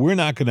 well, we're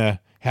not going to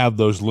have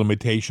those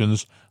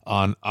limitations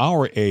on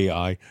our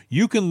AI.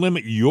 You can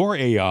limit your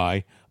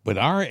AI, but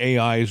our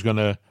AI is going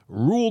to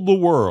rule the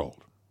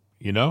world,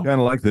 Kind of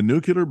like the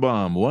nuclear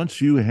bomb. Once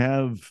you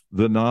have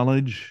the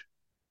knowledge,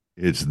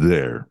 it's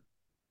there.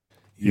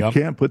 You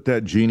can't put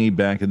that genie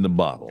back in the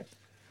bottle.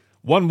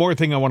 One more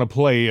thing I want to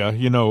play. I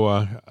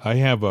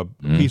have a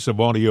piece of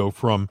audio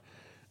from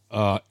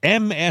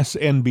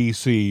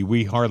MSNBC.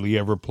 We hardly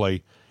ever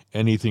play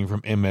anything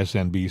from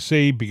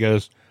MSNBC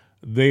because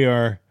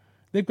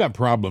they've got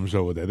problems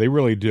over there. They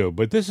really do.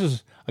 But this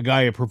is a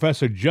guy,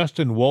 Professor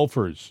Justin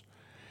Wolfers,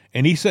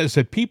 and he says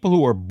that people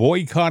who are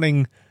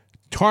boycotting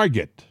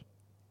Target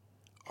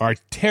are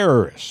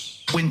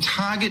terrorists. When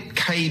Target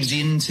caves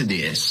into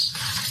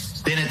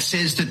this, then it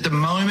says that the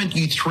moment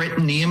you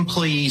threaten the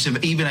employees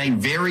of even a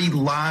very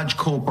large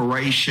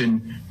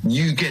corporation,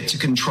 you get to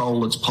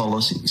control its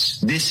policies.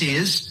 This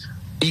is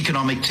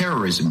economic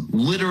terrorism,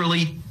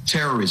 literally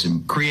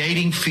terrorism,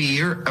 creating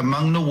fear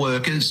among the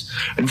workers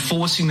and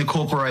forcing the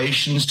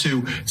corporations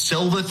to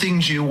sell the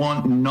things you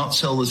want and not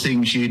sell the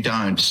things you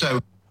don't. So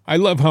I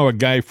love how a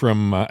guy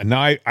from,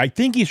 now I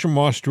think he's from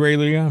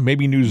Australia,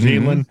 maybe New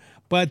Zealand,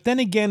 but then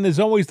again, there's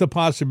always the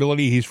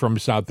possibility he's from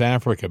South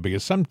Africa,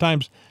 because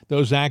sometimes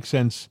those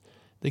accents,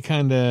 they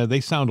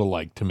sound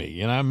alike to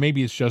me.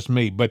 Maybe it's just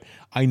me, but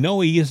I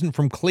know he isn't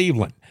from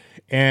Cleveland.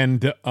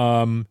 And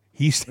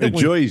he's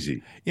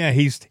Jersey. Yeah,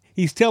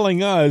 he's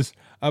telling us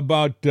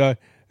about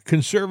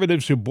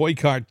conservatives who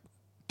boycott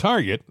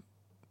Target.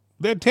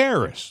 They're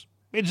terrorists.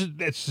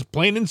 It's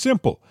plain and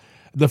simple.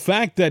 The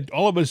fact that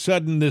all of a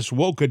sudden this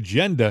woke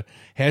agenda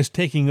has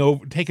taken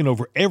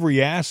over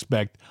every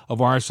aspect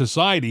of our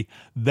society,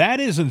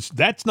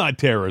 that's not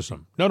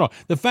terrorism. No.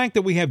 The fact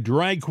that we have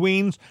drag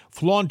queens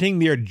flaunting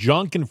their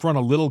junk in front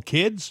of little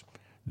kids,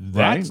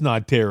 that's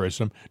not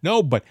terrorism.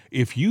 No, but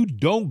if you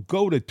don't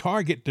go to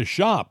Target to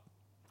shop,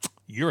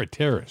 you're a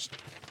terrorist.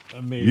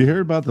 Amazing. You hear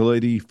about the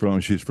lady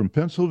she's from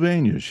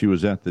Pennsylvania. She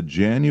was at the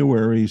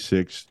January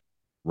 6th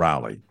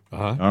rally.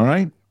 Uh-huh. All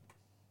right.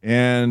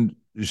 And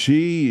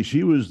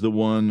she was the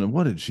one,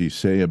 what did she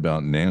say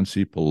about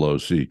Nancy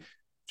Pelosi?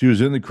 She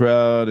was in the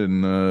crowd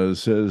and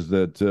says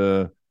that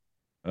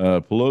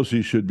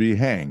Pelosi should be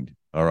hanged.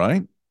 All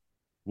right.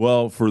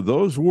 Well, for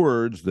those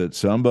words that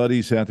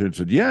somebody sat there and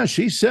said, yeah,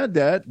 she said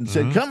that and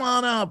said, come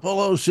on out,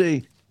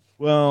 Pelosi.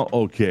 Well,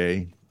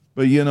 okay.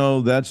 But,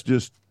 that's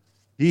just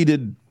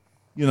heated,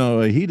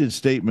 a heated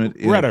statement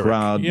in Rhetoric, a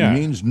crowd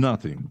means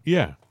nothing.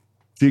 Yeah.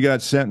 She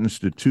got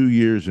sentenced to 2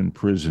 years in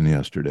prison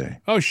yesterday.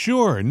 Oh,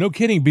 sure. No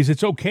kidding, because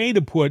it's okay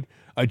to put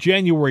a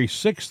January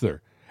 6th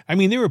there. I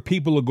mean, there are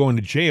people who are going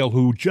to jail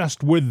who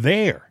just were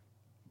there.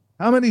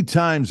 How many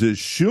times has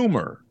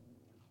Schumer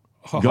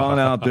gone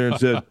out there and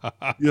said,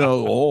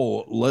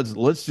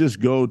 let's just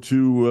go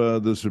to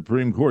the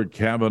Supreme Court,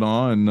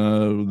 Kavanaugh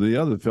and the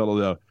other fellow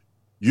there.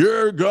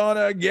 You're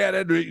gonna get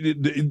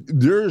it.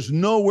 There's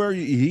nowhere.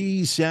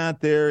 He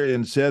sat there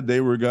and said they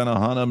were gonna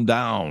hunt him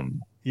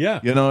down. Yeah.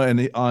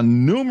 And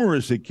on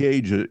numerous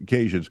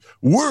occasions,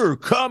 we're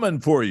coming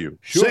for you.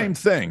 Sure. Same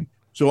thing.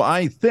 So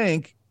I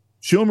think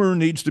Schumer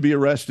needs to be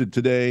arrested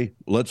today.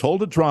 Let's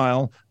hold a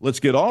trial. Let's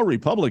get all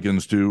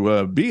Republicans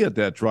to be at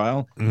that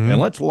trial, and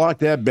let's lock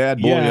that bad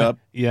boy up.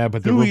 Yeah,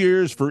 but 2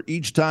 years for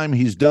each time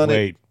he's done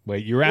it.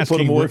 Wait, you're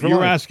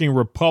asking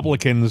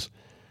Republicans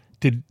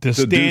to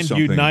stand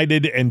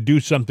united and do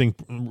something.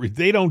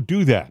 They don't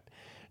do that.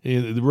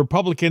 The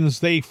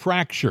Republicans, they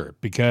fracture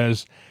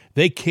because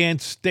they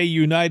can't stay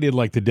united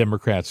like the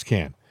Democrats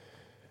can.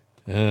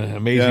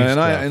 Amazing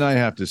stuff. And I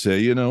have to say,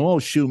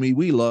 Schumi,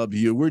 we love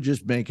you. We're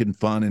just making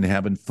fun and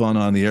having fun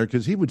on the air,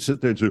 because he would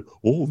sit there and say,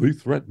 they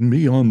threatened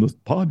me on the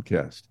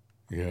podcast.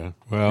 Yeah,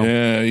 well,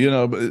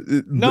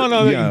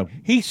 yeah,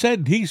 He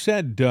said,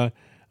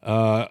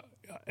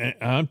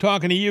 I'm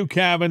talking to you,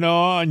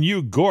 Kavanaugh, and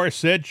you,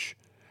 Gorsuch.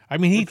 I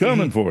mean, he's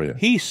coming for you.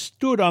 He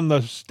stood on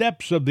the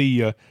steps of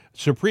the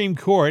Supreme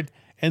Court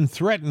and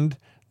threatened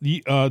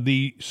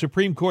the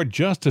Supreme Court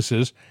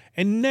justices,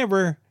 and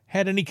never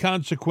had any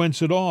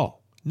consequence at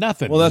all.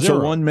 Nothing. Well, that's Zero.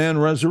 a one-man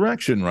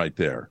resurrection right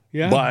there,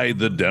 by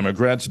the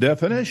Democrats'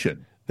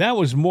 definition. That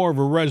was more of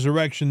a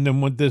resurrection than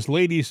what this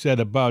lady said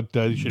about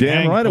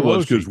damn right it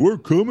was, because we're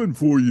coming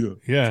for you,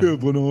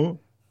 Kavanaugh.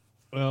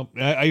 Well,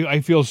 I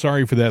feel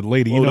sorry for that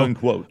lady. Quote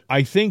unquote.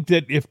 I think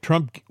that if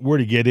Trump were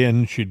to get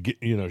in, she'll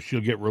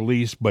get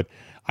released. But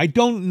I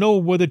don't know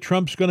whether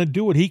Trump's going to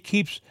do it. He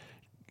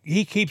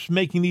keeps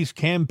making these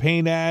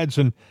campaign ads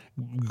and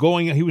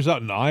going. He was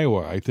out in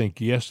Iowa, I think,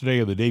 yesterday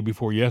or the day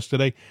before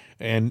yesterday,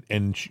 and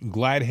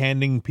glad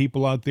handing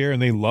people out there, and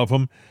they love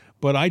him.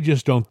 But I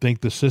just don't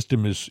think the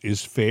system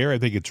is fair. I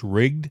think it's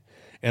rigged,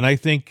 and I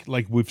think,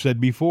 like we've said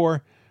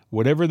before,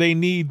 whatever they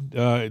need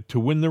to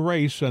win the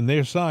race on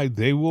their side,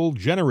 they will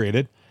generate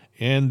it,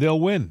 and they'll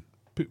win.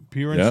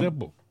 Pure and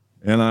simple.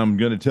 And I'm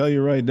going to tell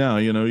you right now,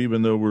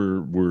 even though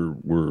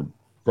we're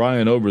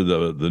crying over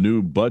the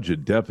new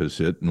budget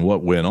deficit and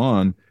what went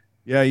on,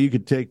 you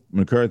could take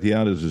McCarthy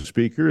out as a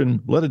speaker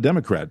and let a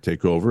Democrat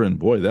take over, and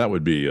boy, that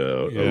would be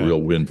a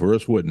real win for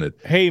us, wouldn't it?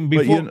 Hey,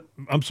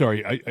 I'm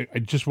sorry, I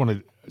just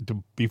wanted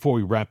to, before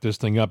we wrap this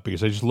thing up,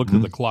 because I just looked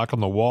at the clock on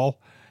the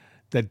wall.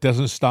 That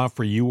doesn't stop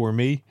for you or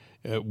me.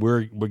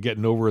 We're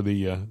getting over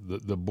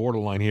the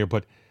borderline here,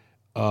 but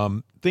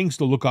things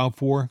to look out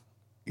for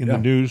in the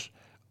news.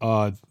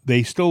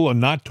 They still are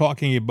not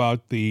talking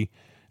about the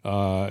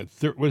 30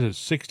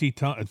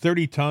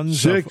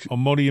 tons of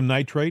ammonium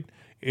nitrate.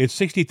 It's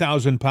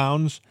 60,000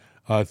 pounds,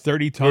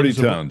 30 tons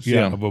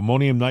of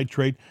ammonium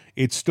nitrate.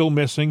 It's still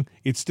missing.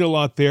 It's still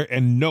out there,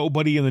 and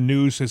nobody in the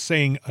news is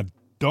saying a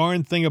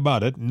darn thing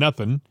about it.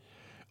 Nothing.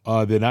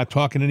 They're not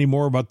talking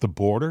anymore about the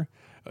border.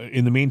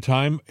 In the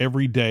meantime,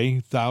 every day,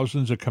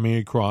 thousands are coming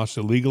across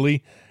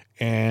illegally,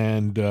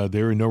 and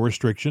there are no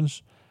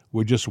restrictions.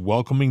 We're just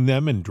welcoming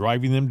them and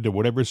driving them to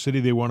whatever city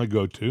they want to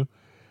go to.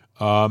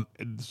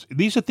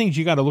 These are things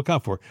you got to look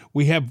out for.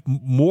 We have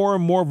more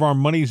and more of our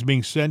money is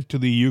being sent to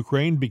the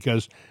Ukraine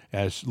because,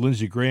 as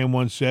Lindsey Graham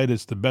once said,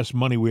 it's the best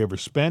money we ever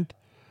spent.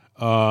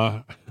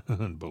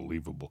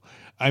 Unbelievable.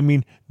 I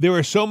mean, there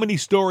are so many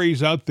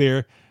stories out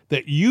there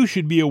that you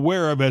should be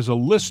aware of as a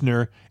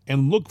listener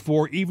and look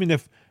for, even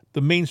if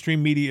the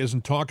mainstream media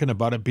isn't talking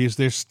about it, because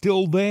they're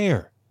still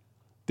there.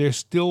 They're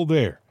still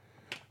there.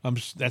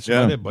 That's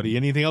about it, buddy.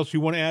 Anything else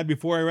you want to add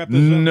before I wrap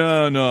this up?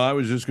 No. I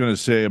was just going to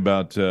say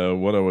about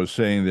what I was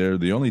saying there.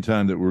 The only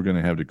time that we're going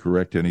to have to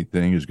correct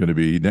anything is going to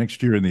be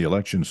next year in the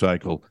election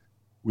cycle.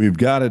 We've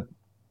got to,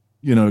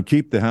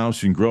 keep the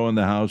House and grow in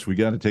the House. We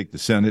got to take the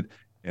Senate.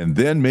 And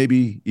then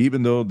maybe,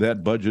 even though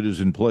that budget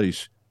is in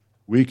place,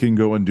 we can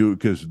go and do it,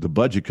 because the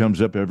budget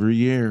comes up every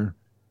year.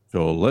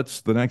 So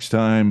the next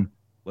time,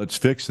 let's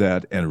fix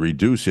that and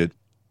reduce it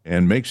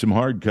and make some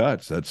hard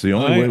cuts. That's the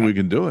only way we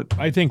can do it.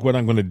 I think what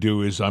I'm going to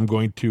do is I'm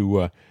going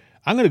to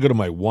go to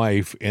my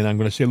wife and I'm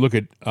going to say, look,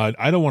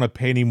 I don't want to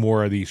pay any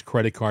more of these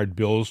credit card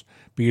bills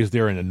because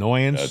they're an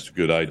annoyance. That's a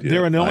good idea.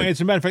 They're an annoyance.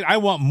 As a matter of fact, I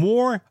want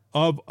more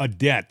of a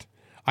debt.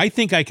 I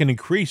think I can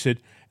increase it.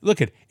 Look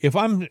at if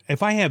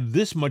I have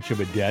this much of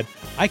a debt,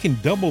 I can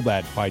double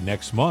that by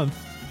next month.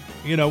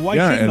 You know, why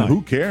shouldn't I?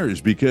 Who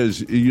cares?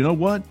 Because you know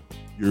what?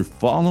 You're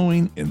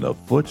following in the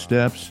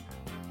footsteps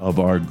of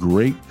our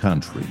great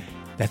country.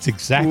 That's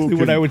exactly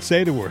what I would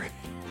say to her.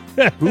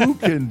 Who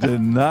can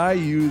deny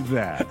you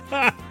that?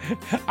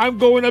 I'm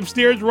going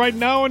upstairs right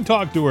now and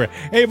talk to her.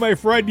 Hey, my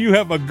friend, you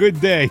have a good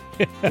day.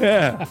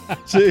 Yeah.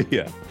 See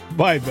ya.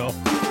 Bye, Bill.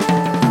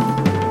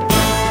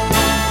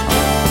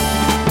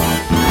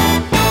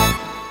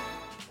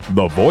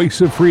 The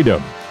voice of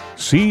freedom.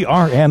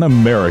 CRN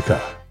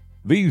America.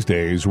 These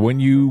days, when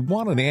you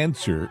want an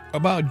answer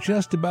about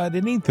just about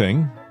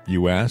anything,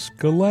 you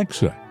ask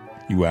Alexa.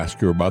 You ask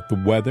her about the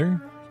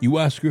weather. You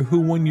ask her who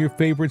won your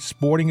favorite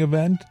sporting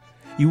event.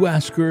 You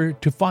ask her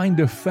to find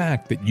a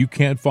fact that you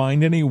can't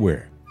find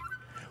anywhere.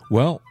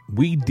 Well,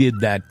 we did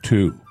that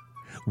too.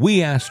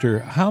 We asked her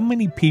how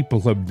many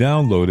people have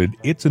downloaded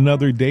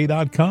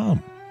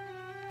it'sanotherday.com.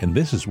 And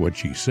this is what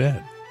she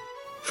said.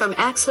 From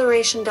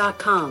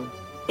acceleration.com.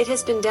 It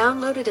has been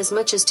downloaded as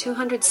much as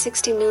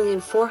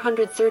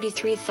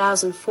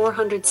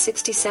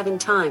 260,433,467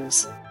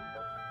 times.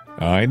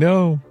 I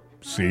know.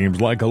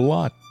 Seems like a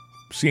lot.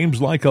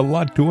 Seems like a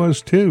lot to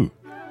us, too.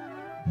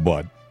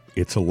 But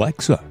it's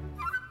Alexa.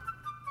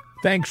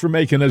 Thanks for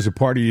making us a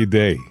part of your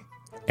day.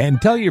 And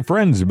tell your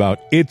friends about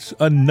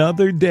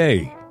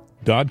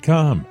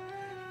it'sanotherday.com.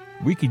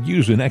 We could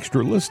use an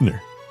extra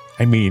listener.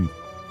 I mean,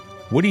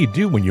 what do you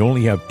do when you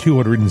only have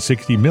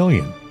 260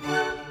 million?